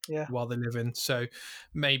yeah, yeah, while they live in. So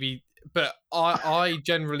maybe, but I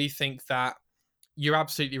generally think that you're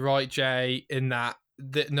absolutely right, Jay, in that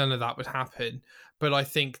none of that would happen. But I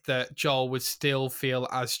think that Joel would still feel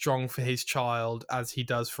as strong for his child as he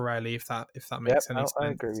does for Ellie, if that yep. makes any I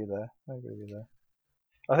sense. agree with you there. I agree with you there.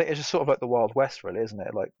 I think it's just sort of like the Wild West, really, isn't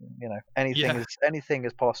it? Like Yeah, anything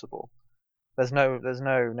is possible. There's no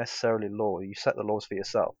necessarily law. You set the laws for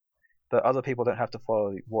yourself, but other people don't have to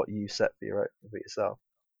follow what you set for yourself.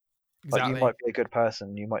 Like, you Exactly. might be a good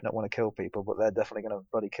person, you might not want to kill people, but they're definitely going to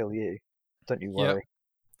bloody kill you. Don't you Yep. worry.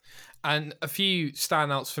 And a few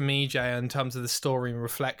standouts for me, Jay, in terms of the story and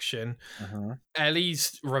reflection. Hmm.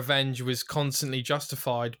 Ellie's revenge was constantly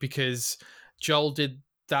justified because Joel did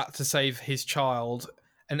that to save his child,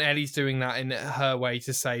 and Ellie's doing that in her way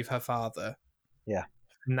to save her father. Yeah.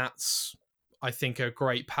 And that's, I think, a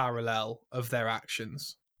great parallel of their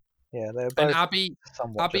actions. Yeah, they're And both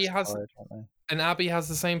somewhat Abby has justified, aren't they? and Abby has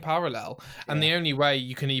the same parallel. And Yeah. the only way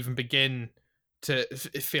you can even begin to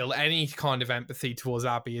feel any kind of empathy towards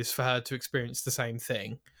Abby is for her to experience the same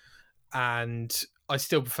thing. And I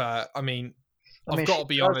still prefer. I mean, I've got She to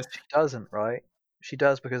be does. honest. She doesn't, right? She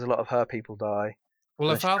does because a lot of her people die, Well, but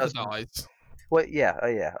her then she father doesn't. dies. Well, yeah. Oh,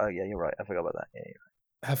 yeah. Oh, yeah. You're right. I forgot about that.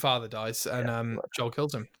 Yeah. Her father dies, Yeah. and I forgot about Joel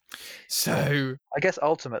kills him. that. Yeah. So I guess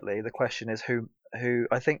ultimately the question is who.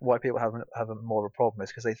 I think why people have a more of a problem is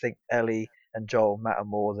because they think Ellie and Joel matter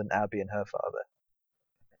more than Abby and her father.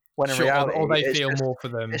 When in sure, or reality, they feel more for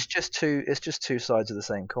them. it's just two sides of the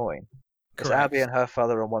same coin. It's Abby Correct. and her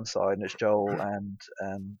father on one side, and it's Joel and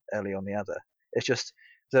Ellie on the other. It's just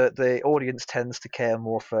the audience tends to care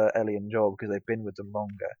more for Ellie and Joel because they've been with them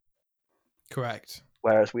longer. Correct.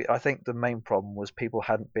 Whereas I think the main problem was people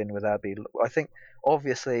hadn't been with Abby. I think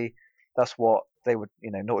obviously that's what they would,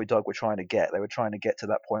 Naughty Dog were trying to get. They were trying to get to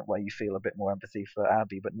that point where you feel a bit more empathy for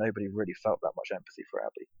Abby, but nobody really felt that much empathy for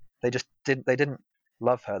Abby. They just didn't. They didn't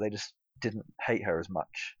love her. They just didn't hate her as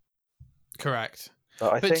much. Correct.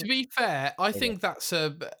 But I But to think, be fair, I yeah, think that's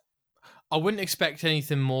a. I wouldn't expect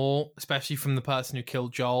anything more, especially from the person who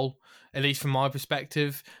killed Joel, at least from my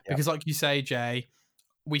perspective. yeah, Because, like you say, Jay,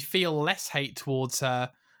 we feel less hate towards her,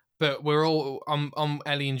 but we're all I'm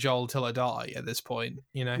Ellie and Joel till I die at this point,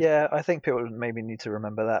 you know. yeah. I think people maybe need to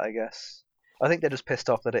remember that. I guess. I think they're just pissed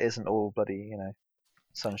off that it isn't all bloody,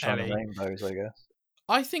 sunshine and Ellie. rainbows. I guess.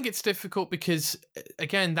 I think it's difficult because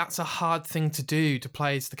again, that's a hard thing to do to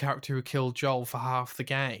play as the character who killed Joel for half the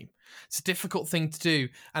game. It's a difficult thing to do,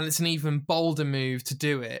 and it's an even bolder move to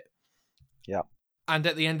do it. Yeah. And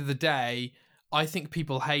at the end of the day, I think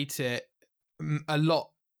people hate it a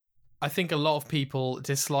lot. I think a lot of people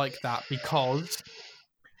dislike that because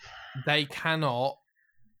they cannot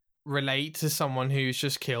relate to someone who's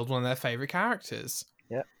just killed one of their favorite characters.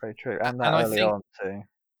 Yeah. Very true. And that And I early think, on too.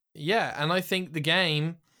 yeah, and I think the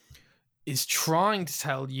game is trying to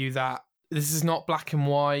tell you that this is not black and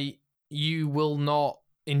white. You will not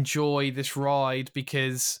enjoy this ride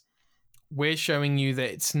because we're showing you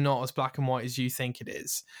that it's not as black and white as you think it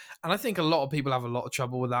is. And I think a lot of people have a lot of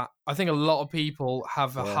trouble with that. I think a lot of people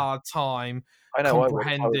have a Yeah. hard time I know I would if I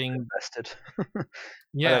was comprehending. invested. I'd have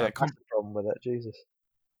Yeah, a massive problem with it. Jesus.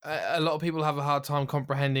 a lot of people have a hard time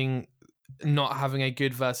comprehending not having a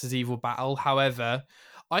good versus evil battle. However,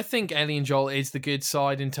 I think Ellie and Joel is the good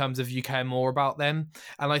side in terms of you care more about them.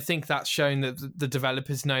 And I think that's shown that the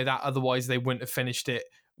developers know that. Otherwise, they wouldn't have finished it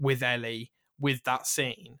with Ellie, with that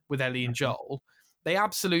scene, with Ellie and Hmm. Joel. They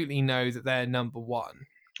absolutely know that they're number one.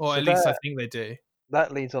 Or So at least I that think they do.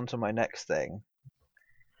 that leads on to my next thing,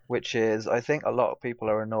 which is I think a lot of people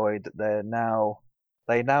are annoyed that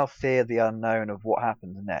they now fear the unknown of what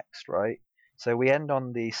happens next, right? So we end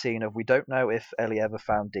on the scene of we don't know if Ellie ever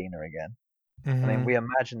found Dina again. I mean, Mm-hmm. we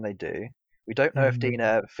imagine they do. We don't know if Mm-hmm.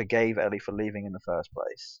 Dina forgave Ellie for leaving in the first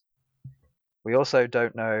place. We also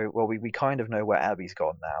don't know. Well, we kind of know where Abby's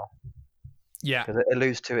gone now Yeah. because it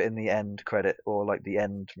alludes to it in the end credit or like the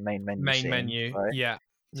end main menu Main scene, menu. right? Yeah.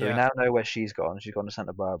 So we Yeah. now know where she's gone. She's gone to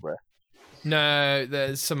Santa Barbara. No,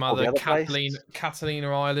 there's some Or the other other place?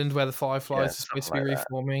 Catalina Island where the Yeah, Fireflies are supposed something to be like that.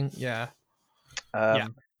 reforming. Yeah. Yeah.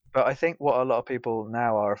 But I think what a lot of people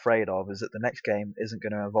now are afraid of is that the next game isn't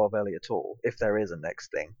going to involve Ellie at all, if there is a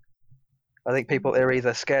next thing. I think people are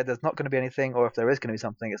either scared there's not going to be anything, or if there is going to be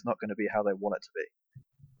something, it's not going to be how they want it to be.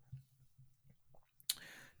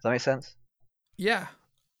 Does that make sense? Yeah.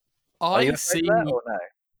 Are you I afraid of that, see or no?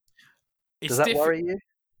 Does it's that different. worry you?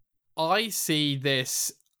 I see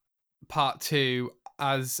this part two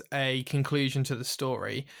as a conclusion to the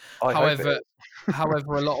story. I hope it However, is.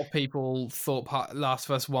 however, a lot of people thought Last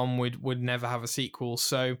of Us One would never have a sequel,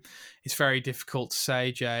 so it's very difficult to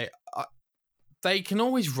say. Jay, they can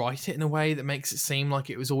always write it in a way that makes it seem like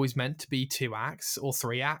it was always meant to be 2 acts or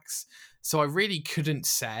 3 acts. So I really couldn't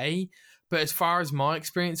say. But as far as my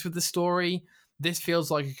experience with the story, this feels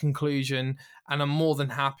like a conclusion, and I'm more than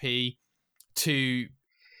happy to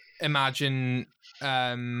imagine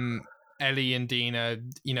Ellie and Dina,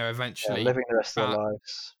 Yeah, eventually living the rest of their found,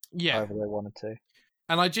 lives yeah, however they wanted to.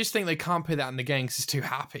 And I just think they can't put that in the game because it's too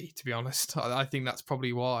happy, to be honest. I think that's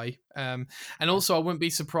probably why. And also, I wouldn't be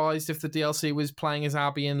surprised if the DLC was playing as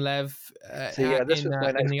Abby and Lev This was my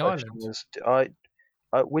in next the question. island.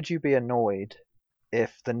 Would you be annoyed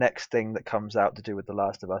if the next thing that comes out to do with The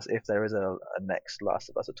Last of Us, if there is a next Last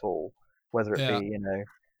of Us at all, whether it be,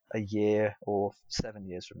 a year or 7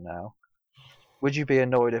 years from now, would you be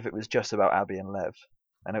annoyed if it was just about Abby and Lev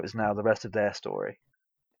and it was now the rest of their story?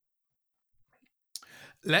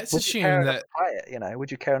 Let's Would you care assume enough that. to play it?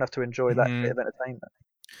 Would you care enough to enjoy that bit of entertainment?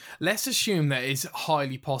 Let's assume that it's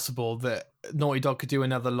highly possible that Naughty Dog could do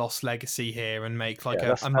another Lost Legacy here and make like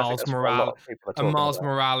a Miles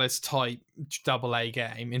Morales type AA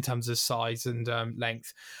game in terms of size and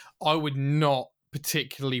length. I would not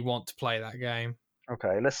particularly want to play that game.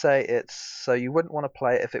 Okay, let's say so you wouldn't want to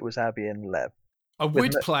play it if it was Abby and Lev. I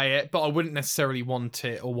would play it, but I wouldn't necessarily want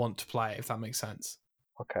it or want to play it, if that makes sense.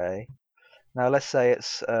 Okay. Now let's say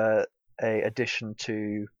it's a addition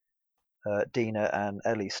to Dina and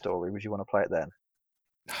Ellie's story. Would you want to play it then?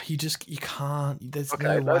 You can't. There's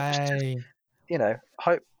no way.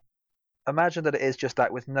 Imagine that it is just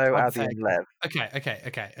that with no Abby and Lev. Okay.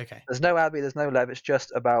 There's no Abby, there's no Lev. It's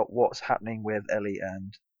just about what's happening with Ellie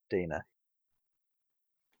and Dina.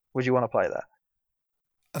 Would you want to play that?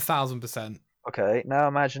 1,000%. Okay. Now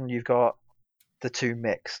imagine you've got the two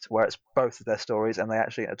mixed, where it's both of their stories and they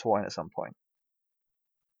actually intertwine at some point.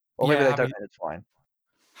 Or maybe they don't intertwine.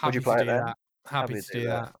 Would you play it then? Happy to do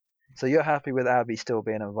that. So you're happy with Abby still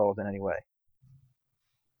being involved in any way?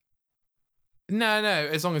 No.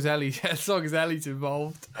 As long as Ellie's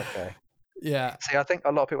involved. Okay. Yeah. See, I think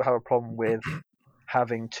a lot of people have a problem with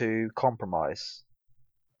having to compromise,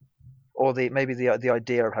 or maybe the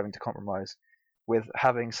idea of having to compromise with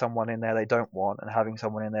having someone in there they don't want and having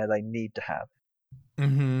someone in there they need to have.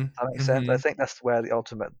 Mm-hmm. That makes sense. I think that's where the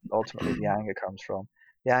ultimately the anger comes from.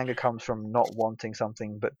 The anger comes from not wanting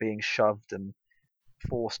something but being shoved and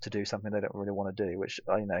forced to do something they don't really want to do, which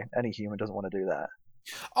any human doesn't want to do that.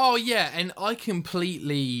 Oh yeah, and I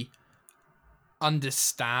completely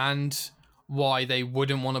understand why they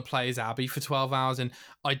wouldn't want to play as Abby for 12 hours, and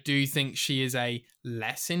I do think she is a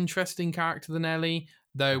less interesting character than Ellie,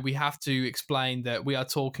 though we have to explain that we are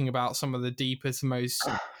talking about some of the deepest, most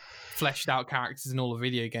fleshed out characters in all the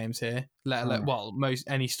video games here, most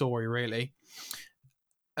any story really.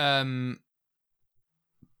 But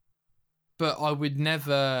I would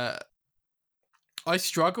never. I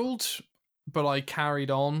struggled, but I carried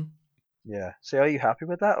on. Yeah. So are you happy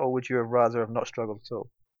with that, or would you rather have not struggled at all?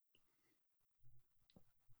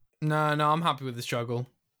 No, I'm happy with the struggle.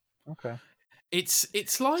 Okay.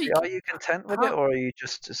 It's like. Are you content with it, or are you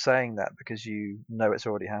just saying that because you know it's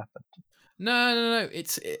already happened? No.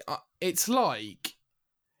 It's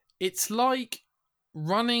like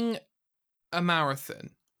running a marathon.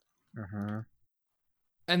 Mm-hmm.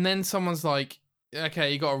 And then someone's like,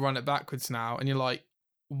 okay, you got to run it backwards now. And you're like,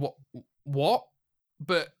 what?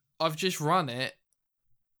 But I've just run it.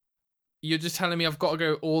 You're just telling me I've got to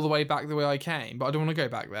go all the way back the way I came, but I don't want to go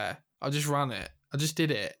back there. I just run it. I just did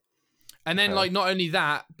it. And then, not only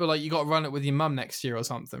that, but, you got to run it with your mum next year or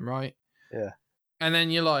something, right? Yeah. And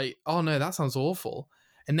then you're like, oh, no, that sounds awful.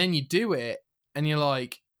 And then you do it, and you're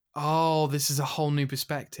like, oh, this is a whole new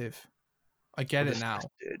perspective. I get it now.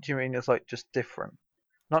 Do you mean it's, just different?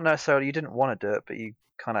 Not necessarily you didn't want to do it, but you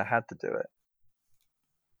kind of had to do it.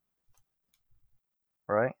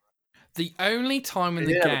 Right? The only time in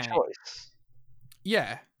the game... have a choice.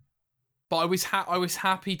 Yeah. But I was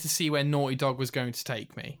happy to see where Naughty Dog was going to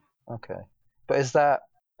take me. Okay. But is that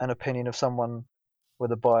an opinion of someone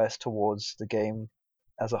with a bias towards the game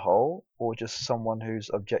as a whole, or just someone who's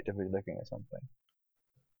objectively looking at something?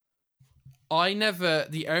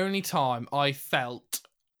 The only time I felt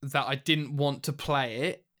that I didn't want to play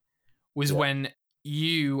it was when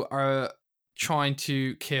you are trying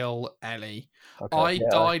to kill Ellie. Okay, I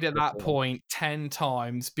died at that point 10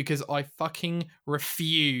 times because I fucking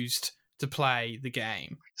refused to play the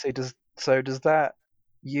game. Does that,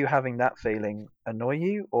 you having that feeling, annoy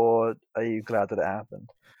you, or are you glad that it happened?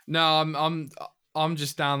 No, I'm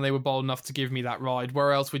just down. They were bold enough to give me that ride.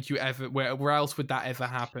 Where else would that ever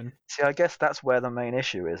happen? See, I guess that's where the main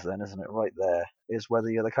issue is then, isn't it? Right there is whether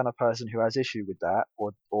you're the kind of person who has issue with that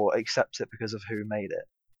or accepts it because of who made it.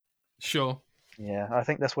 Sure. Yeah, I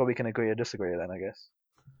think that's where we can agree or disagree then, I guess.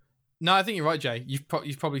 No, I think you're right, Jay. You've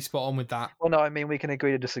probably spot on with that. Well, no, I mean we can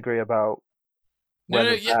agree to disagree about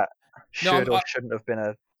whether that should or shouldn't have been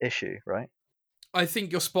an issue, right? I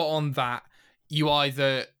think you're spot on that. You're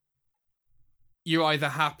either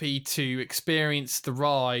happy to experience the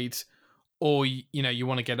ride, or you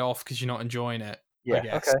want to get off because you're not enjoying it. I Yeah,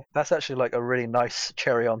 guess. okay. That's actually like a really nice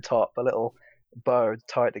cherry on top, a little bow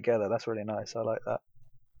tied together. That's really nice. I like that.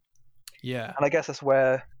 Yeah. And I guess that's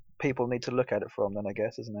where people need to look at it from then, I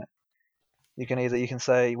guess, isn't it? You can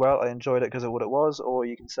say, well, I enjoyed it because of what it was, or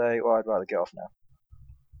you can say, well, I'd rather get off now.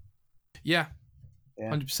 Yeah.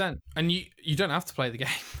 Yeah. 100%. And you don't have to play the game.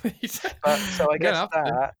 So I You don't guess have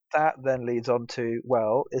to. that then leads on to,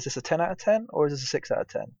 well, is this a 10 out of 10 or is this a 6 out of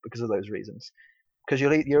 10 because of those reasons? Because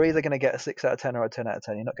you're either going to get a 6 out of 10 or a 10 out of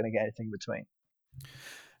 10. You're not going to get anything in between.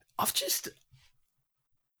 I've just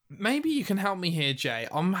maybe you can help me here, Jay.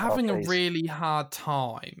 I'm Oh, having a please. really hard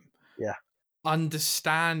time Yeah.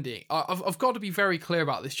 understanding. I've got to be very clear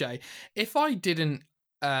about this, Jay. If I didn't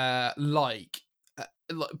like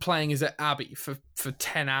playing as Abby for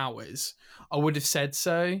 10 hours, I would have said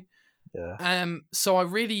so. Yeah. So I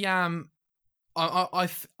really am. I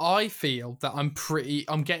feel that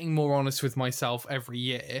I'm getting more honest with myself every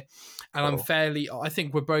year, and Cool. I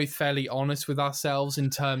think we're both fairly honest with ourselves in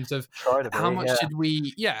terms of Try to be. how much Yeah. did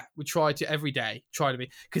we try to every day try to be,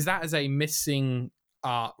 because that is a missing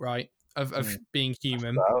art, right, of being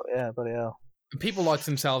human. Yeah, bloody hell. People lie to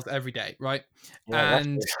themselves every day, right? Yeah,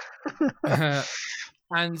 you have And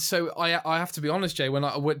and so I have to be honest, Jay, when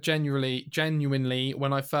I genuinely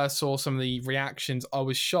when I first saw some of the reactions, I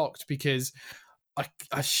was shocked because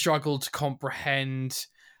I struggled to comprehend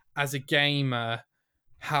as a gamer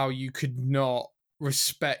how you could not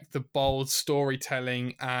respect the bold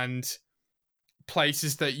storytelling and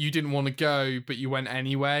places that you didn't want to go but you went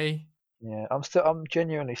anyway. Yeah, I'm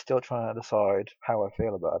genuinely still trying to decide how I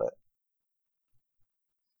feel about it.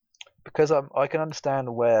 Because I can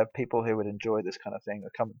understand where people who would enjoy this kind of thing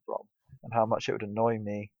are coming from, and how much it would annoy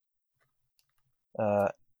me,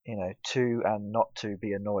 to and not to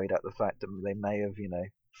be annoyed at the fact that they may have,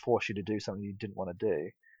 forced you to do something you didn't want to do,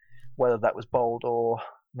 whether that was bold or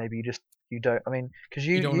maybe you don't. I mean, because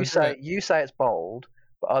You don't want to do it. you say it's bold,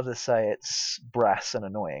 but others say it's brass and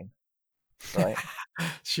annoying, right?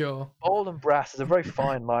 Sure. Bold and brass is a very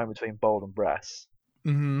fine line between bold and brass.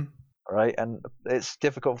 Mm-hmm. Right? And it's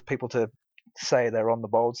difficult for people to say they're on the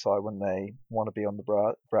bold side when they want to be on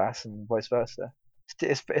the brass, and vice versa.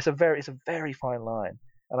 It's a very fine line,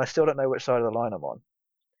 and I still don't know which side of the line I'm on.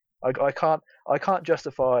 I can't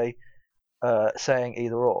justify saying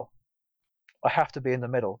either or. I have to be in the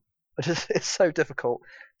middle. It's so difficult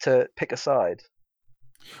to pick a side.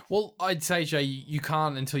 Well, I'd say, Jay, you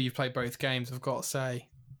can't until you've played both games, I've got to say.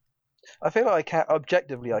 I feel like I can.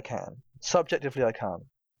 Objectively, I can. Subjectively, I can't.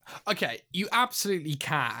 Okay, you absolutely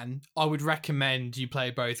can. I would recommend you play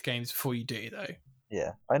both games before you do, though.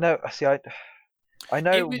 Yeah, I know. See, I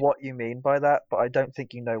know what you mean by that, but I don't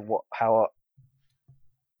think you know how.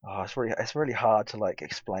 Oh, it's really hard to like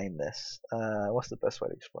explain this. What's the best way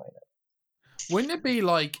to explain it? Wouldn't it be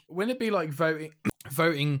like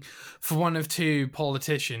voting for one of two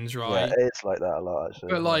politicians, right? Yeah, it's like that a lot actually.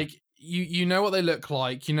 But like you know what they look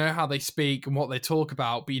like, you know how they speak and what they talk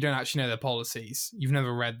about, but you don't actually know their policies. You've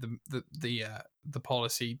never read the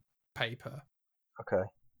policy paper. Okay.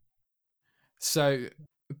 So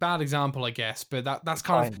bad example, I guess, but that's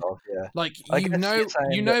kind of yeah. like I guess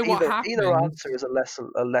you know what happens. Either answer is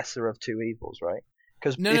a lesser of two evils, right?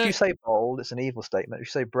 Because if you say bold, it's an evil statement. If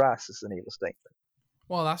you say brass, it's an evil statement.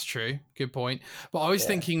 Well, that's true. Good point. But I was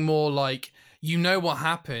thinking more like, you know what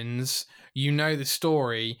happens, you know the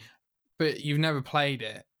story, but you've never played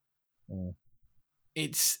it. Mm.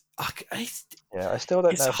 It's I still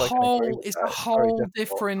don't know if I can agree with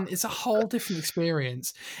that. It's a whole different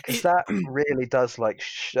experience. Because that really does like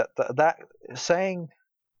that saying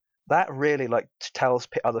that really like tells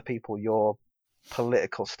other people your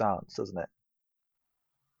political stance, doesn't it?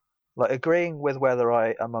 Like agreeing with whether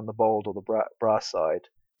I am on the bold or the brass side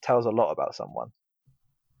tells a lot about someone.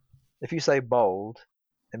 If you say bold,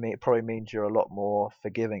 it probably means you're a lot more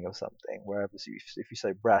forgiving of something. Whereas if you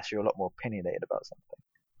say brass, you're a lot more opinionated about something.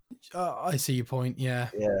 I see your point. Yeah.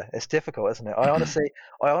 Yeah, it's difficult, isn't it? I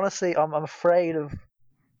honestly, I'm afraid of.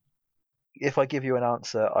 If I give you an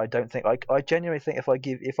answer, I don't think I genuinely think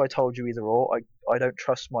if I told you either or, I don't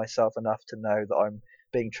trust myself enough to know that I'm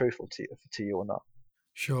being truthful to you or not.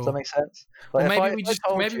 Sure. Does that make sense? Like,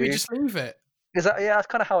 well, maybe we just leave it. Is that that's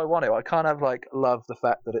kind of how I want it. I kind of like love the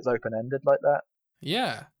fact that it's open ended like that.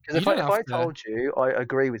 Yeah. Because if I told you I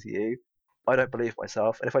agree with you, I don't believe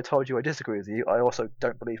myself, and if I told you I disagree with you, I also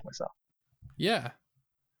don't believe myself. Yeah.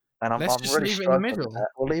 And I'm just really leave it in the middle.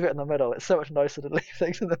 We'll leave it in the middle. It's so much nicer to leave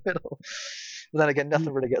things in the middle. But then again,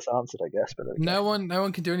 nothing really gets answered, I guess. But okay. No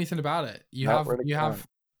one can do anything about it. You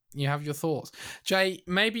have your thoughts, Jay.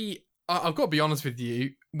 Maybe I've got to be honest with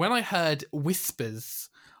you. When I heard whispers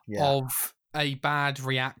of a bad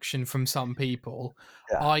reaction from some people,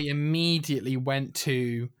 Yeah. I immediately went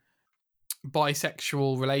to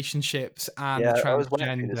bisexual relationships and Yeah, I was waiting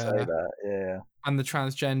for you to say that. the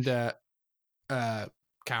transgender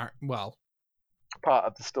Part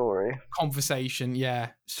of the story. conversation,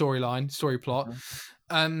 story plot.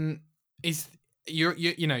 Is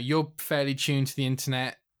you're fairly tuned to the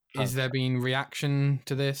internet. Is there been reaction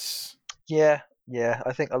to this? Yeah.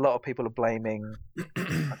 I think a lot of people are blaming. I don't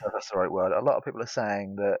know if that's the right word. A lot of people are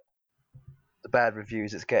saying that the bad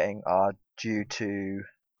reviews it's getting are due to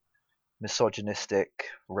misogynistic,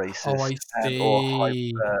 Oh, racist, I and or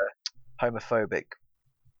see. homophobic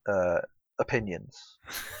opinions.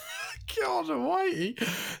 God almighty.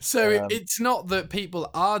 So it's not that people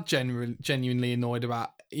are genuinely annoyed about,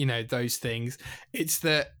 those things. It's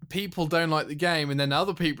that people don't like the game, and then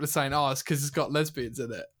other people are saying, oh, it's because it's got lesbians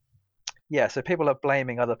in it. Yeah, so people are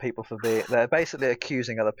blaming other people for being. They're basically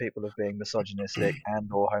accusing other people of being misogynistic and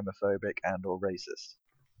or homophobic and or racist.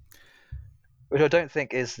 Which I don't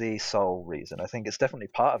think is the sole reason. I think it's definitely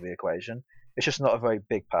part of the equation. It's just not a very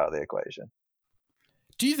big part of the equation.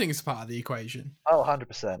 Do you think it's part of the equation? Oh,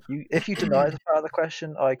 100%. If you deny it's part of the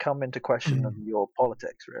question, I come into question of your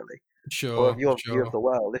politics, really, or of your view of the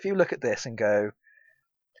world. If you look at this and go,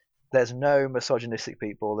 there's no misogynistic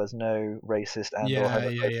people, there's no racist and or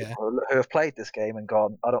homophobic people who have played this game and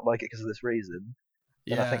gone, I don't like it because of this reason,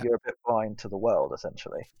 then I think you're a bit blind to the world,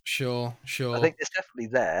 essentially. Sure. I think it's definitely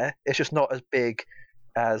there. It's just not as big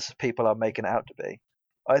as people are making it out to be.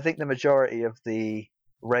 I think the majority of the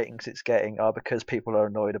ratings it's getting are because people are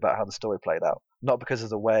annoyed about how the story played out, not because of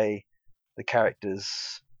the way the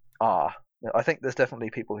characters are. I think there's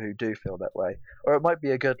definitely people who do feel that way, or it might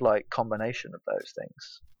be a good combination of those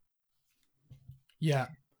things. Yeah,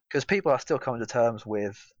 because people are still coming to terms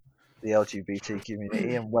with the LGBT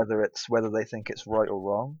community and whether they think it's right or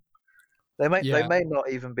wrong. They may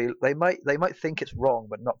not even be they might think it's wrong,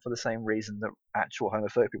 but not for the same reason that actual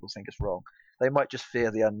homophobic people think it's wrong. They might just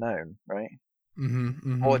fear the unknown, right?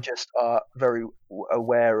 Or just are very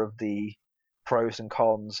aware of the pros and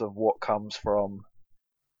cons of what comes from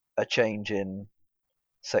a change in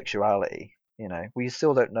sexuality. We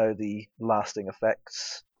still don't know the lasting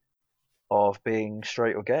effects of being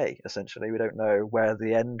straight or gay. Essentially, we don't know where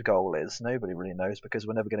the end goal is. Nobody really knows because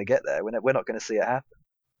we're never going to get there. We're not going to see it happen.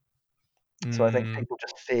 So I think people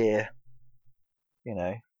just fear,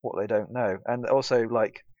 what they don't know. And also,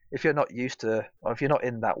 if you're not used to, or if you're not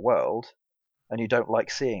in that world and you don't like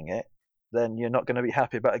seeing it, then you're not going to be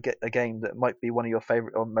happy about a game that might be one of your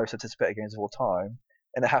favorite or most anticipated games of all time,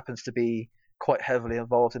 and it happens to be quite heavily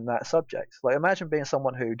involved in that subject. Like, imagine being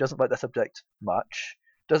someone who doesn't like that subject much,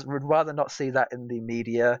 would rather not see that in the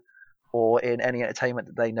media or in any entertainment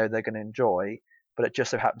that they know they're going to enjoy, but it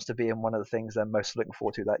just so happens to be in one of the things they're most looking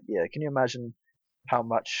forward to that year. Can you imagine how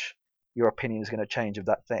much your opinion is going to change of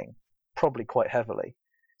that thing? Probably quite heavily.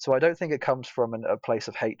 So I don't think it comes from a place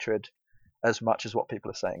of hatred as much as what people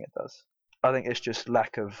are saying it does. I think it's just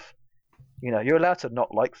lack of, you're allowed to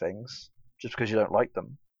not like things just because you don't like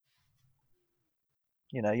them.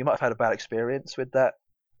 You might have had a bad experience with that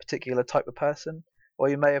particular type of person, or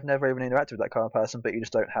you may have never even interacted with that kind of person, but you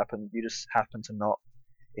just happen to not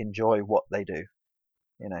enjoy what they do.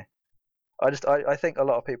 I think a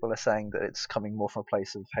lot of people are saying that it's coming more from a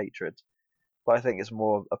place of hatred, but I think it's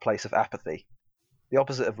more a place of apathy. The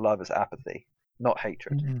opposite of love is apathy, not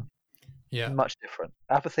hatred. Yeah, much different.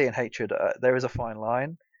 Apathy and hatred, there is a fine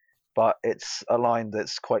line, but it's a line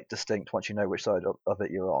that's quite distinct once you know which side of it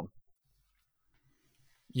you're on.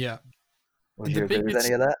 Yeah. Would you agree with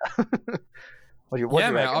any of that? What do you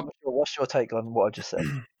reckon? What's your take on what I just said?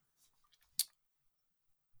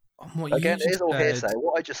 Again, it is all hearsay.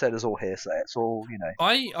 What I just said is all hearsay. It's all,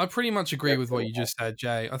 I pretty much agree with what you just said,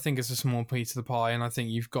 Jay. I think it's a small piece of the pie, and I think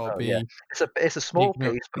you've got to be. Yeah. It's a small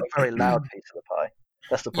piece, but a very loud piece of the pie.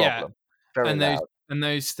 That's the problem. Very loud.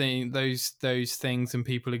 Those things and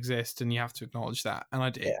people exist, and you have to acknowledge that. And I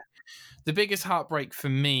do. Yeah. The biggest heartbreak for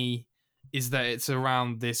me is that it's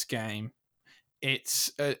around this game.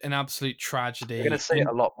 It's an absolute tragedy. We're going to see it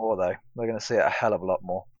a lot more, though. We're going to see it a hell of a lot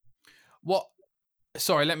more.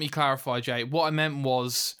 Sorry, let me clarify, Jay. What I meant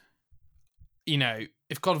was,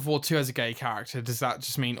 if God of War 2 has a gay character, does that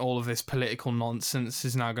just mean all of this political nonsense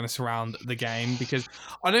is now going to surround the game? Because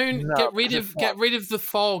I don't get rid of the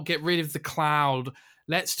fog, get rid of the cloud.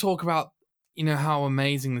 Let's talk about how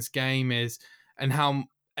amazing this game is and how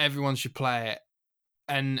everyone should play it.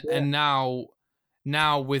 And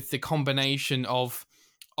now with the combination of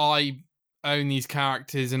I own these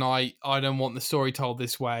characters and I don't want the story told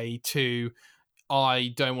this way, to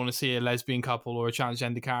I don't want to see a lesbian couple or a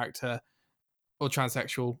transgender character or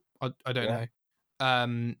transsexual I don't Yeah.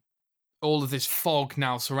 know. All of this fog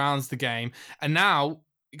now surrounds the game, and now,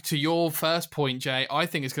 to your first point, Jay, I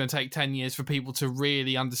think it's going to take 10 years for people to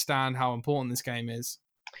really understand how important this game is.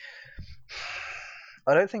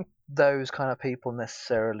 I don't think those kind of people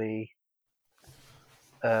necessarily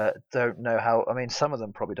don't know how. I mean, some of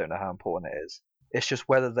them probably don't know how important it is. It's just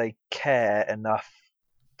whether they care enough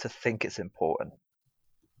to think it's important.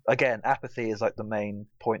 Again, apathy is like the main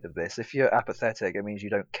point of this. If you're apathetic, it means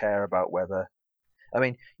you don't care about whether. I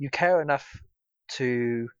mean, you care enough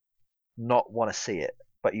to not want to see it,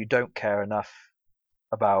 but you don't care enough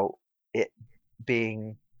about it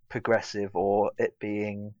being progressive or it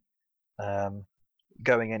being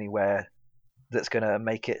going anywhere that's going to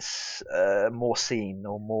make it more seen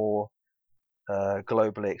or more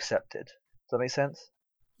globally accepted. Does that make sense?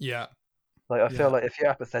 Yeah. Like I feel Yeah. like if you're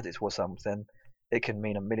apathetic towards something, it can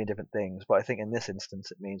mean a million different things. But I think in this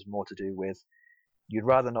instance, it means more to do with you'd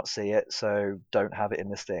rather not see it, so don't have it in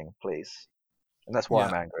this thing, please. And that's why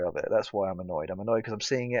I'm Yeah. angry of it. That's why I'm annoyed. I'm annoyed because I'm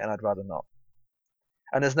seeing it and I'd rather not.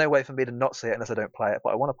 And there's no way for me to not see it unless I don't play it.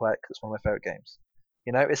 But I want to play it because it's one of my favorite games.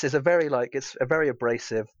 You know, it's a very it's a very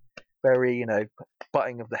abrasive, very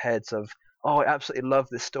butting of the heads of I absolutely love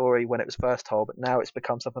this story when it was first told, but now it's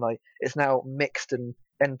become something it's now mixed and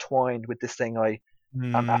entwined with this thing I'm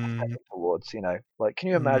Mm, apathetic towards. Like can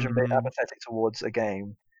you imagine being mm. apathetic towards a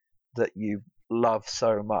game that you love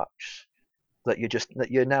so much that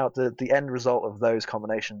you're now the end result of those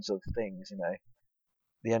combinations of things.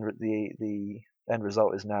 The end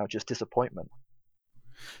result is now just disappointment.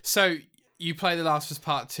 So you play The Last of Us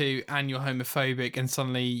Part 2 and you're homophobic, and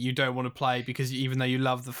suddenly you don't want to play because even though you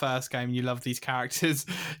love the first game, you love these characters,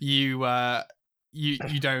 you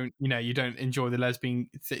don't you don't enjoy the lesbian,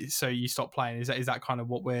 so you stop playing. Is that kind of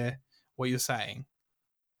what you're saying?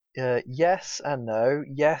 Yes and no.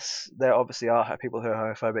 Yes, there obviously are people who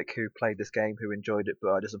are homophobic who played this game who enjoyed it but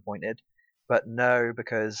are disappointed. But no,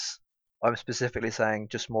 because I'm specifically saying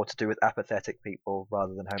just more to do with apathetic people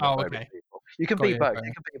rather than Oh, homophobic okay, people. You can got be you. both.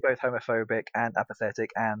 You can be both homophobic and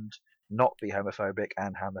apathetic, and not be homophobic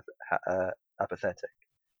and apathetic.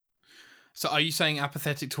 So are you saying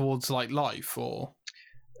apathetic towards like life, or?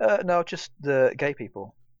 No, just the gay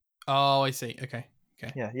people. Oh, I see. Okay,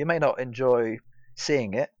 okay. Yeah, you may not enjoy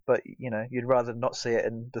seeing it, but you'd rather not see it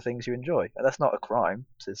in the things you enjoy. And that's not a crime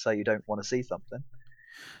to say you don't want to see something.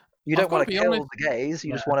 You I've don't got to want to be kill honest. the gays. You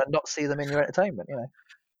Yeah. just want to not see them in your entertainment.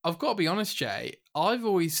 I've got to be honest, Jay. I've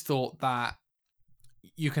always thought that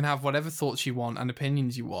you can have whatever thoughts you want and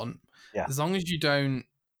opinions you want, Yeah. as long as you don't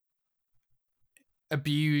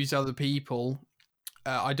abuse other people.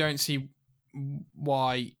 I don't see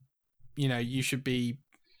why you should be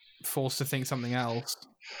forced to think something else.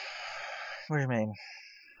 What do you mean?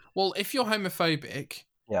 Well, if you're homophobic,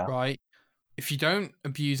 Yeah. right? If you don't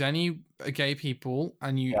abuse any gay people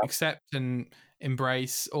and you Yeah. accept and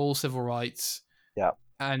embrace all civil rights, Yeah.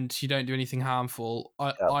 and you don't do anything harmful,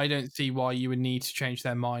 Yeah. I don't see why you would need to change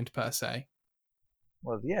their mind per se.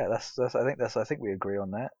 Well, yeah. I think we agree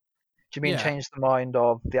on that. Do you mean Yeah, change the mind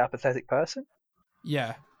of the apathetic person?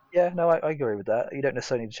 yeah. Yeah. No, I agree with that. You don't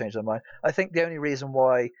necessarily need to change their mind. I think the only reason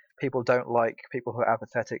why people don't like people who are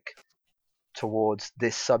apathetic towards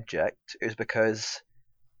this subject is because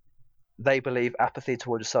they believe apathy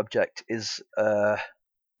towards a subject is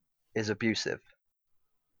abusive.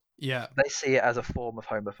 Yeah, They see it as a form of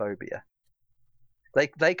homophobia.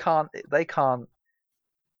 They can't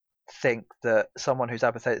think that someone who's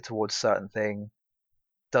apathetic towards certain thing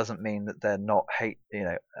doesn't mean that they're not have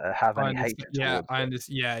I any understand. hatred Yeah, towards I it.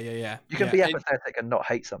 understand. Yeah, yeah, yeah, You can yeah. be apathetic and not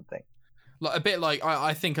hate something. Like a bit like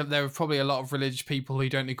I think there are probably a lot of religious people who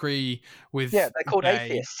don't agree Yeah, with they're called gay,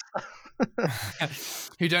 atheists.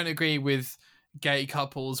 who don't agree with gay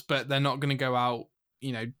couples, but they're not going to go out,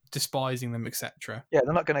 despising them, etc. Yeah,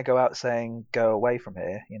 they're not going to go out saying "go away from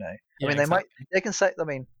here." I Yeah, mean, exactly. they can say. I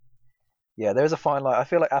mean, yeah, there is a fine line. I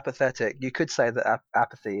feel like apathetic. You could say that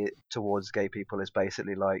apathy towards gay people is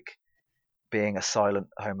basically like being a silent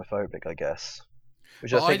homophobic, I guess.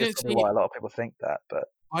 Which I But think is probably why a lot of people think that. But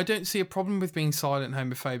I don't see a problem with being silent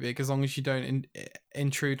homophobic as long as you don't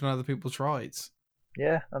intrude on other people's rights.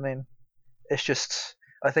 yeah, I mean, it's just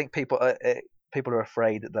I think people are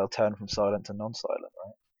afraid that they'll turn from silent to non-silent,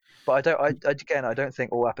 right? But I don't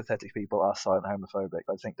think all apathetic people are silent homophobic.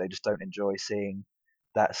 I think they just don't enjoy seeing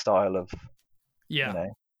that style of you Yeah.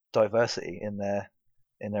 know diversity in their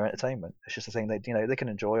entertainment. It's just a thing they can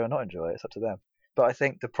enjoy or not enjoy. It's up to them. But I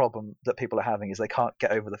think the problem that people are having is they can't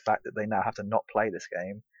get over the fact that they now have to not play this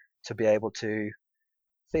game to be able to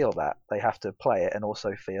feel that. They have to play it and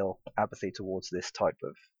also feel apathy towards this type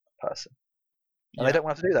of person. And they Yeah. don't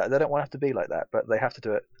want to do that. They don't want to have to be like that, but they have to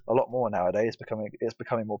do it a lot more nowadays. It's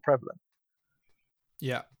becoming more prevalent.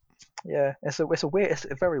 Yeah. Yeah, it's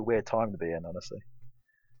a very weird time to be in, honestly.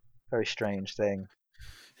 Very strange thing.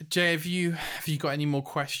 Jay, have you got any more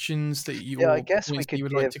questions that you Yeah, I or guess we points that you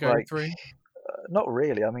could would like give to go through? not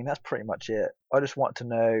really. I mean, that's pretty much it. I just want to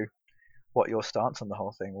know what your stance on the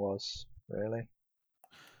whole thing was, really.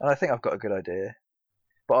 And I think I've got a good idea.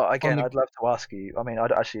 But On again, the I'd love to ask you. I mean,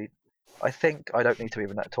 I think I don't need to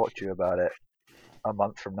even talk to you about it a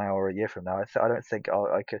month from now or a year from now. I don't think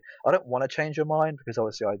I could. I don't want to change your mind because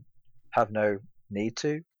obviously I have no need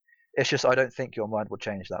to. It's just I don't think your mind will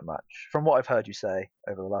change that much. From what I've heard you say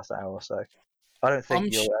over the last hour or so, I don't think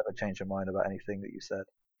I'm sh- you'll ever change your mind about anything that you said.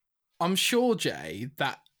 I'm sure, Jay,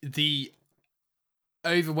 that the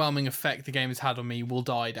overwhelming effect the game has had on me will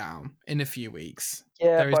die down in a few weeks.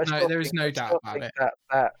 Yeah, but There is no I doubt still about think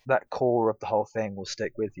it. that core of the whole thing will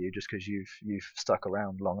stick with you just because you've stuck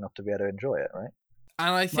around long enough to be able to enjoy it, right? And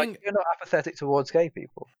I Like think you're not apathetic towards gay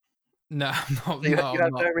people, no, I'm not, so you no, you I'm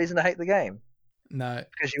have not. no reason to hate the game No.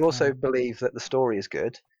 because you also believe that the story is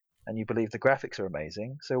good and you believe the graphics are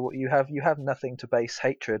amazing. So you have nothing to base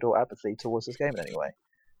hatred or apathy towards this game in any way.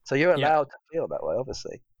 So you're Yeah. allowed to feel that way,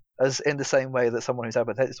 obviously, as in the same way that someone who's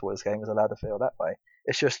apathetic towards this game is allowed to feel that way.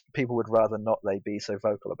 It's just people would rather not they be so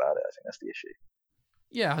vocal about it. I think that's the issue.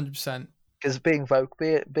 Yeah, 100%. Because being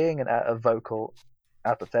a vocal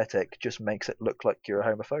apathetic just makes it look like you're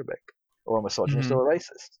a homophobic or a misogynist Mhm. or a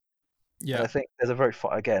racist. And Yeah. I think there's a very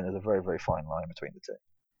very fine line between the two.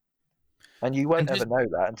 And you And won't ever just know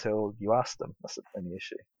that until you ask them. That's the only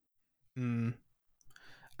issue. mm,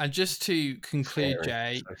 and just to conclude,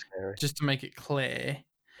 Scary, Jay, so scary. just to make it clear,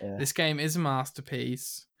 Yeah. this game is a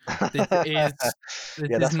masterpiece. This is this Yeah, is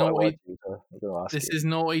that's what I wanted Naughty you to. I was going to ask this you. is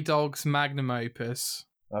Naughty Dog's magnum opus,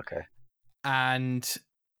 Okay. and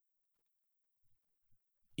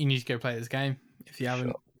you need to go play this game if you haven't.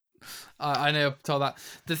 Sure. I know I've told that.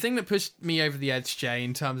 The thing that pushed me over the edge, Jay,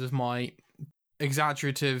 in terms of my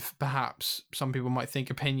exaggerative, perhaps some people might think,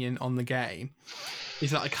 opinion on the game,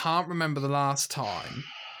 is that I can't remember the last time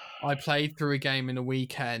I played through a game in a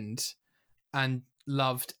weekend and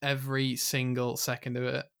loved every single second of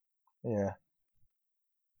it. Yeah.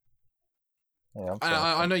 Yeah, I'm trying to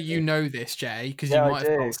I think. know you know this, Jay, because you Yeah, I might have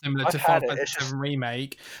do. felt similar I've to had Final it. Fantasy It's just. VII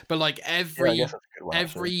Remake, but like Yeah, I guess that's a good one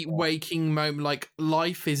actually. every waking moment, like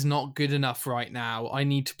life is not good enough right now. I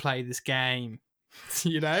need to play this game.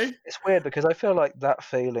 You know? It's weird because I feel like that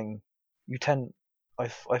feeling. You tend. I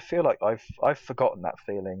feel like I've forgotten that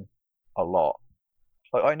feeling a lot.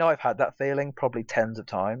 Like I know I've had that feeling probably tens of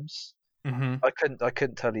times. Mm-hmm. I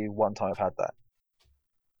couldn't tell you one time I've had that.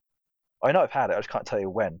 I know I've had it. I just can't tell you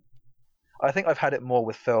when. I think I've had it more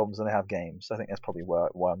with films than I have games. I think that's probably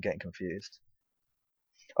why I'm getting confused.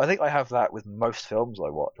 I think I have that with most films I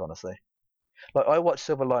watch, honestly. Like I watched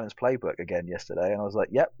Silver Linings Playbook again yesterday, and I was like,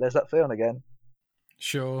 "Yep, there's that feeling again.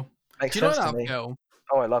 Sure. Makes Do you like sense to that me." film?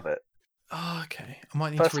 Oh, I love it. Oh, okay. I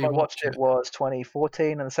might need to First time I rewatch watched it was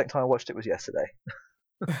 2014, and the second time I watched it was yesterday.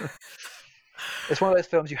 it. It's one of those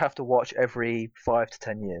films you have to watch every 5 to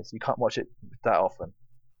 10 years. You can't watch it that often.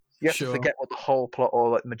 You have to Sure. forget what the whole plot or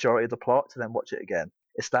like majority of the plot to then watch it again.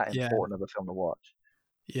 It's that Yeah. important of a film to watch.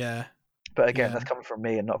 Yeah. But again, Yeah. that's coming from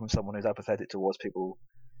me and not from someone who's apathetic towards people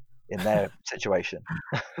in their situation.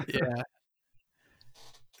 Yeah.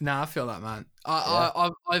 Nah, I feel that, man. Yeah.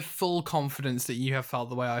 I've full confidence that you have felt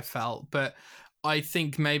the way I felt, but I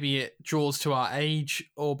think maybe it draws to our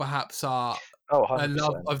age or perhaps our Oh, love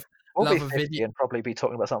 100%. of We'll be love of 50 video and probably be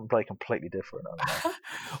talking about something very completely different. I don't know.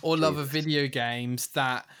 or love of Jesus. video games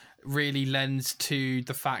that really lends to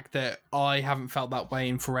the fact that I haven't felt that way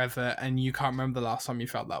in forever, and you can't remember the last time you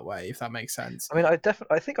felt that way. If that makes sense. I mean,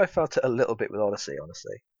 I think I felt it a little bit with Odyssey,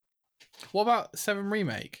 honestly. What about Seven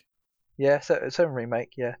Remake? Yeah, so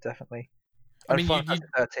remake, yeah, definitely. I And mean, Final Fantasy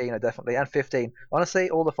 13, I definitely, and 15. Honestly,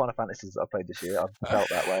 all the Final Fantasies that I played this year, I've felt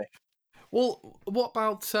that way. Well, what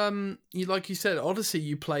about you? Like you said, Odyssey,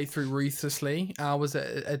 you play through ruthlessly, hours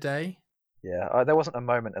a day. Yeah, there wasn't a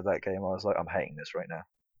moment of that game I was like, I'm hating this right now.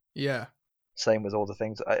 Yeah. Same with all the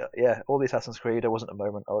things. All the Assassin's Creed, there wasn't a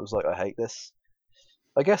moment I was like, I hate this.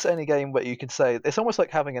 I guess any game where you could say it's almost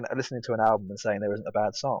like listening to an album and saying there isn't a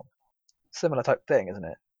bad song. Similar type thing, isn't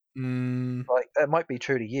it? Mm, Like it might be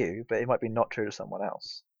true to you, but it might be not true to someone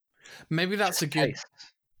else. maybe It's that's just a good. taste.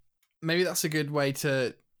 Maybe that's a good way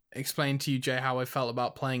to explain to you, Jay, how I felt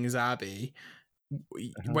about playing as Abby.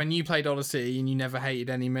 Mhm. When you played Odyssey and you never hated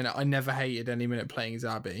any minute, I never hated any minute playing as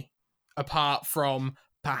Abby, apart from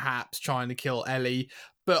perhaps trying to kill Ellie.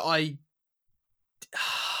 But I.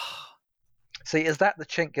 See, is that the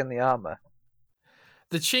chink in the armor?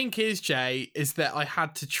 The chink is, Jay, is that I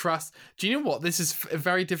had to trust. Do you know what? This is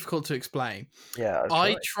very difficult to explain. Yeah,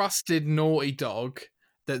 I try. trusted Naughty Dog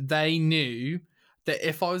that they knew that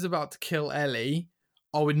if I was about to kill Ellie,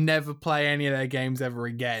 I would never play any of their games ever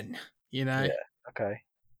again. You know? Yeah. Okay.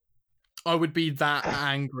 I would be that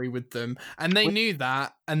angry with them. And they knew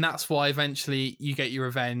that, and that's why eventually you get your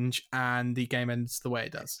revenge and the game ends the way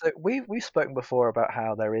it does. So we've spoken before about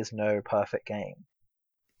how there is no perfect game.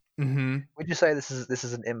 Mm-hmm. Would you say this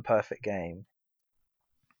is an imperfect game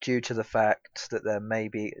due to the fact that there may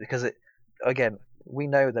be, because it, again, we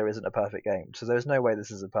know there isn't a perfect game, so there's no way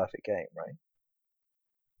this is a perfect game, right?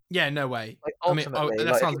 Yeah, no way. Like I mean, ultimately, that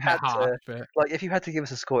like if sounds you a bit had harsh, to, but like if you had to give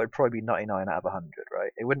us a score, it'd probably be 99 out of 100,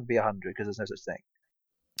 right? It wouldn't be 100 because there's no such thing.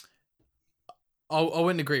 I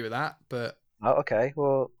wouldn't agree with that. But Oh, okay.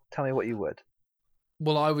 Well, tell me what you would.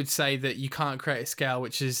 well, I would say that you can't create a scale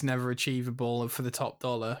which is never achievable for the top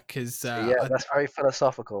dollar because Yeah, that's very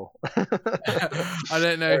philosophical. I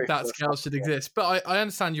don't know if Very that scale should philosophical. exist. But I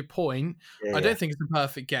understand your point. Yeah, I yeah. don't think it's a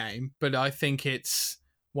perfect game, but I think it's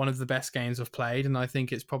one of the best games I've played, and I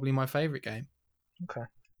think it's probably my favorite game. Okay.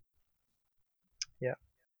 Yeah.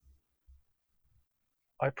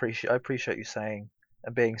 I appreciate you saying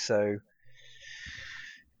and being so,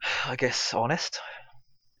 I guess, honest.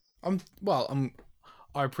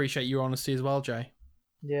 I appreciate your honesty as well, Jay.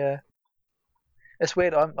 Yeah. It's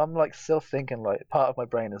weird. I'm like still thinking, like, part of my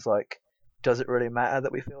brain is like, does it really matter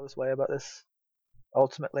that we feel this way about this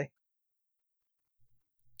ultimately?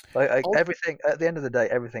 Like everything at the end of the day,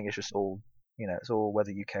 everything is just all, it's all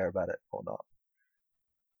whether you care about it or not,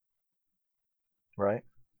 right?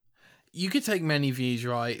 You could take many views,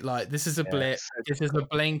 right? Like this is a Yeah, blip. it's so This is a difficult.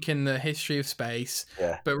 blink in the history of space.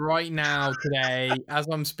 Yeah, But right now, today, as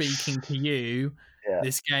I'm speaking to you, yeah.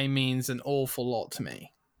 this game means an awful lot to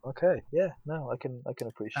me. Okay, yeah. No, I can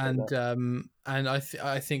appreciate that. And I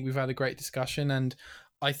think we've had a great discussion, and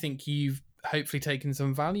I think you've hopefully taken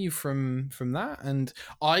some value from that. And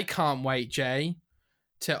I can't wait, Jay.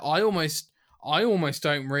 I almost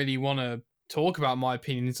don't really want to talk about my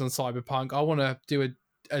opinions on Cyberpunk. I want to do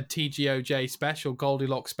a TGOJ special,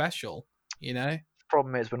 Goldilocks special. You know,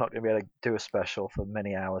 Problem is, we're not going to be able to do a special for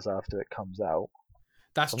many hours after it comes out.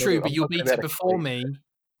 that's I'm not, true. But I'm you'll not going to beat be it able to before complete. me.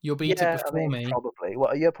 You'll beat it Yeah, I before mean, me. probably.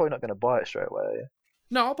 Well, you're probably not going to buy it straight away, are you?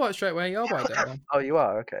 No, I'll buy it straight away. I'll buy it day one. Oh, you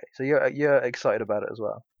are. Okay, so you're excited about it as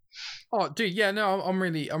well. Oh, dude, yeah, no, I'm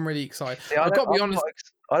really excited. See, I I've don't. got to be honest.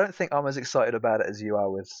 I don't think I'm as excited about it as you are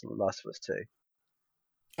with Last of Us 2.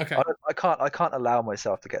 Okay. I can't allow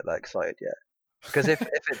myself to get that excited yet. Because No, if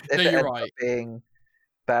it you're ends up right. being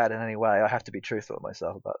bad in any way, I have to be truthful with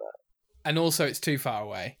myself about that. And also, it's too far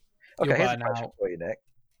away. You'll Okay, here's a burn question out. for you, Nick.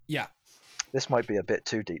 Yeah. This might be a bit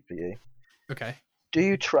too deep for you. Okay. Do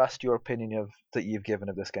you trust your opinion of that you've given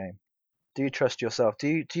of this game? Do you trust yourself?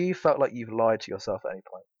 Do you felt like you've lied to yourself at any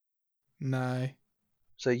point? No.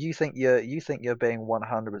 So you think you're being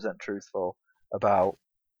 100% truthful about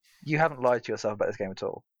you haven't lied to yourself about this game at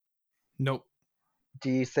all. Nope. Do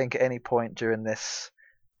you think at any point during this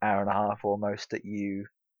hour and a half almost that you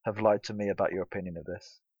have lied to me about your opinion of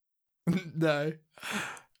this? No.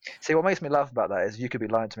 See, what makes me laugh about that is you could be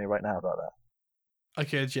lying to me right now about that. I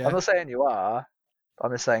could, I'm yeah. not saying you are.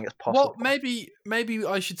 I'm just saying it's Well, possible. maybe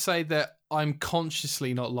I should say that I'm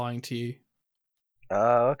consciously not lying to you.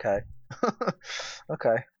 Oh, okay.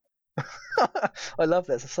 Okay. I love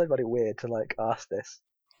this. It's so bloody weird to like ask this.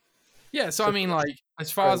 Yeah, so I mean, like,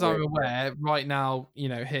 as far Very as I'm weird. aware, right now,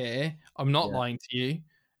 here, I'm not Yeah. lying to you.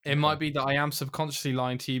 It Okay. might be that I am subconsciously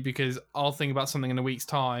lying to you because I'll think about something in a week's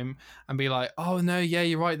time and be like, oh no, yeah,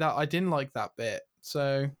 you're right, that I didn't like that bit.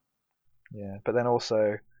 So Yeah, but then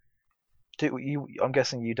also, I'm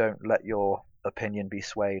guessing you don't let your opinion be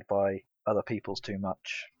swayed by other people's too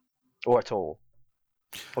much, or at all,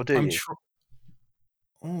 or do I'm you?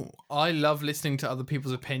 I love listening to other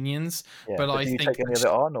people's opinions, Yeah, but but I do you think take any of it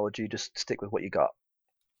on, or do you just stick with what you got?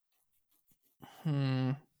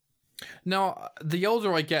 now the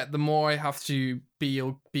older I get, the more I have to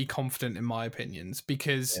be confident in my opinions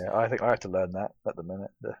because Yeah, I think I have to learn that at the minute,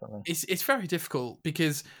 definitely. it's very difficult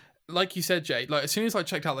because, like you said, Jay, like as soon as I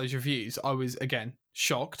checked out those reviews, I was again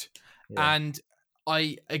shocked, Yeah, and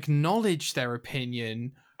I acknowledged their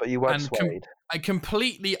opinion but you weren't and swayed. I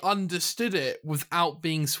completely understood it without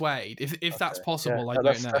being swayed. If that's Okay. Yeah, possible, I no, don't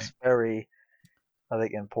that's know. that's very, I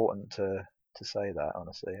think, important to say that.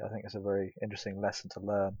 Honestly, I think it's a very interesting lesson to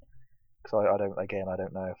learn. Because I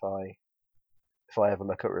don't know if I ever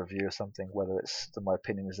look at a review or something, whether it's that my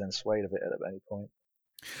opinion is then swayed of it at any point.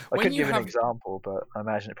 I When couldn't you give an have example, but I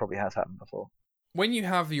imagine it probably has happened before. when you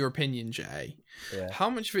have your opinion, Jay, Yeah. how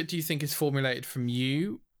much of it do you think is formulated from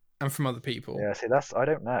you, and from other people. Yeah, see, I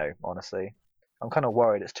don't know, honestly. I'm kind of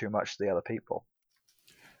worried it's too much to the other people.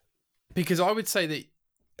 Because I would say that,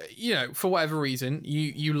 for whatever reason,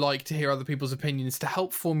 you like to hear other people's opinions to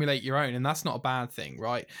help formulate your own, and that's not a bad thing,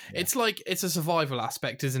 right? Yeah. It's a survival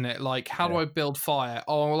aspect, isn't it? Like, how do Yeah. I build fire?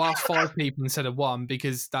 Oh, I'll ask 5 people instead of 1,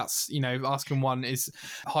 because that's, asking 1 is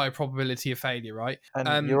higher probability of failure, right?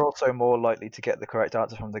 And you're also more likely to get the correct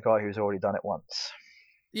answer from the guy who's already done it once.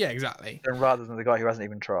 Yeah, exactly. Rather than the guy who hasn't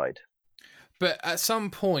even tried. But at some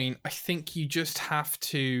point, I think you just have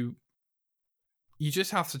to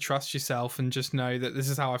trust yourself and just know that this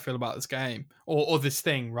is how I feel about this game or this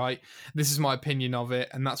thing, right? This is my opinion of it,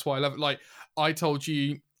 and that's why I love it. Like, I told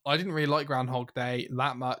you, I didn't really like Groundhog Day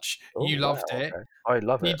that much. Oh, You loved it. Okay. I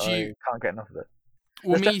love it. Did you? I can't get enough of it.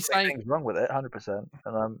 Well, There's me definitely saying, things wrong with it, 100%,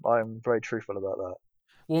 and I'm very truthful about that.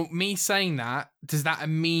 well, me saying that, does that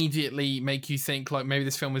immediately make you think like maybe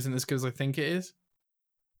this film isn't as good as I think it is?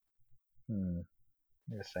 You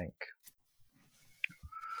think.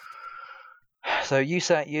 So you're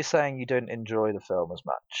saying you didn't enjoy the film as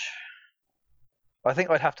much. I think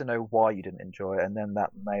I'd have to know why you didn't enjoy it, and then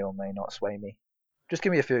that may or may not sway me. Just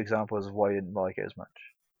give me a few examples of why you didn't like it as much.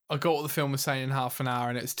 I got what the film was saying in half an hour,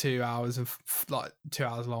 and it's 2 hours and like 2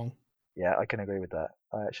 hours long. Yeah, I can agree with that.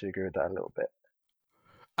 I actually agree with that a little bit.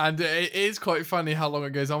 And it is quite funny how long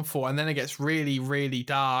it goes on for, and then it gets really, really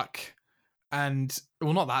dark, and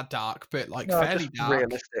well, not that dark, but like fairly just dark,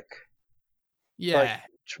 realistic. Yeah,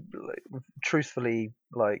 truthfully,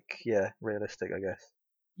 realistic, I guess.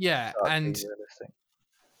 Yeah, and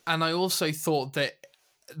I also thought that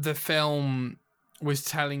the film was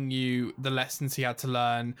telling you the lessons he had to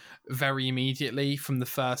learn very immediately from the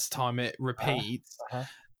first time it repeats.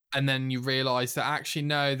 And then you realise that actually,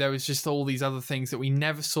 no, there was just all these other things that we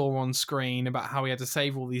never saw on screen about how he had to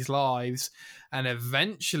save all these lives. And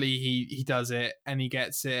eventually he does it and he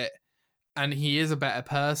gets it and he is a better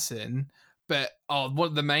person. But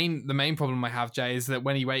what the main problem I have, Jay, is that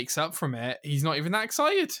when he wakes up from it, he's not even that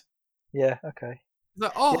excited. Yeah, okay.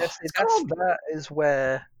 Like, that is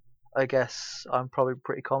where I guess I'm probably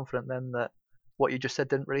pretty confident then that what you just said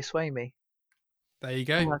didn't really sway me. There you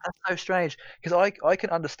go. Oh, that's so strange because I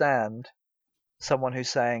can understand someone who's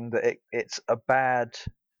saying that it's a bad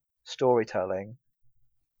storytelling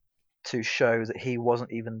to show that he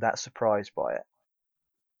wasn't even that surprised by it.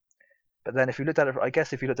 But then if you looked at it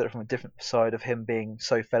from a different side of him being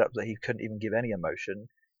so fed up that he couldn't even give any emotion,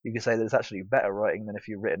 you could say that it's actually better writing than if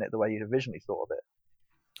you'd written it the way you'd originally thought of it.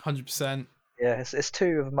 100%. Yeah, it's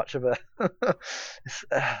too of much of a.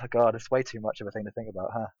 It's way too much of a thing to think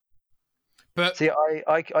about, huh? But see,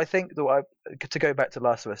 I think that to go back to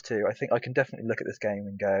Last of Us 2, I think I can definitely look at this game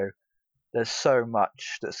and go, there's so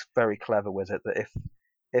much that's very clever with it that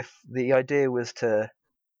if the idea was to,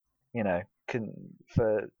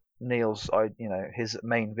 for Neil's, his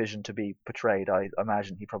main vision to be portrayed, I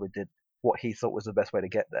imagine he probably did what he thought was the best way to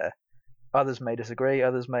get there. Others may disagree,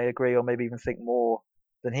 others may agree, or maybe even think more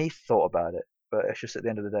than he thought about it. But it's just at the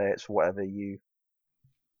end of the day, it's whatever you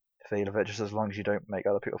feel of it, just as long as you don't make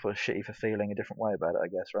other people feel shitty for feeling a different way about it, I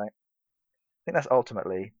guess, right? I think that's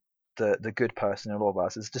ultimately the good person in all of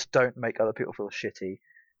us, is just don't make other people feel shitty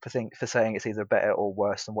for saying it's either better or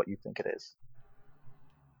worse than what you think it is.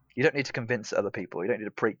 You don't need to convince other people. You don't need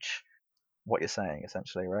to preach what you're saying,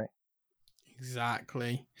 essentially, right?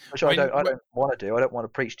 Exactly. Which I don't want to do. I don't want to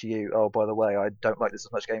preach to you, oh, by the way, I don't like this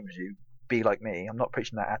as much game as you. Be like me. I'm not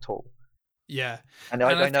preaching that at all. Yeah. And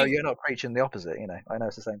I know you're not preaching the opposite, I know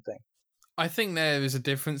it's the same thing. I think there is a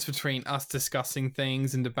difference between us discussing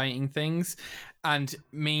things and debating things and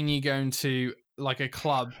me and you going to like a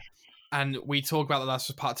club and we talk about The Last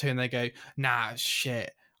of Us Part 2 and they go, nah,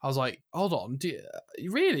 shit. I was like, hold on,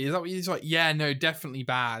 really? Is that what you're like? Yeah, no, definitely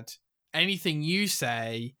bad. Anything you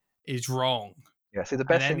say is wrong. Yeah, see, the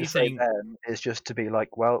best thing to say then is just to be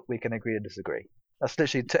like, well, we can agree and disagree. That's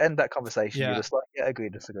literally, to end that conversation, you're just like, yeah, agree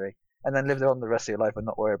and disagree. And then live on the rest of your life and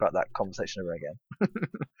not worry about that conversation ever again.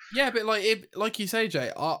 Yeah, but like you say,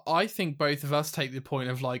 Jay, I think both of us take the point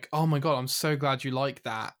of like, oh my god, I'm so glad you like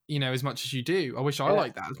that, as much as you do. I wish I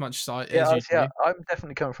liked that as much as you do. I'm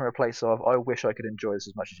definitely coming from a place of I wish I could enjoy this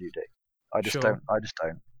as much as you do. I just don't.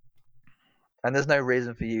 And there's no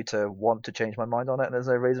reason for you to want to change my mind on it, and there's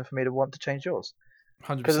no reason for me to want to change yours.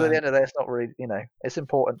 100%. Because at the end of the day, it's not really, it's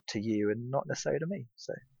important to you and not necessarily to me.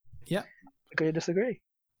 So yeah, agree or disagree.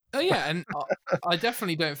 Oh yeah, and I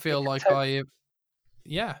definitely don't feel like I.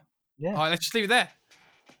 Yeah. Yeah. All right, let's just leave it there.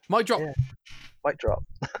 Mic drop. Yeah. Mic drop.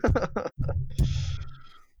 I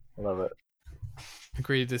love it.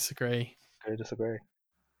 Agree to disagree. Agree to disagree.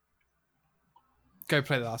 Go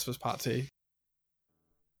play The Last of Us Part 2.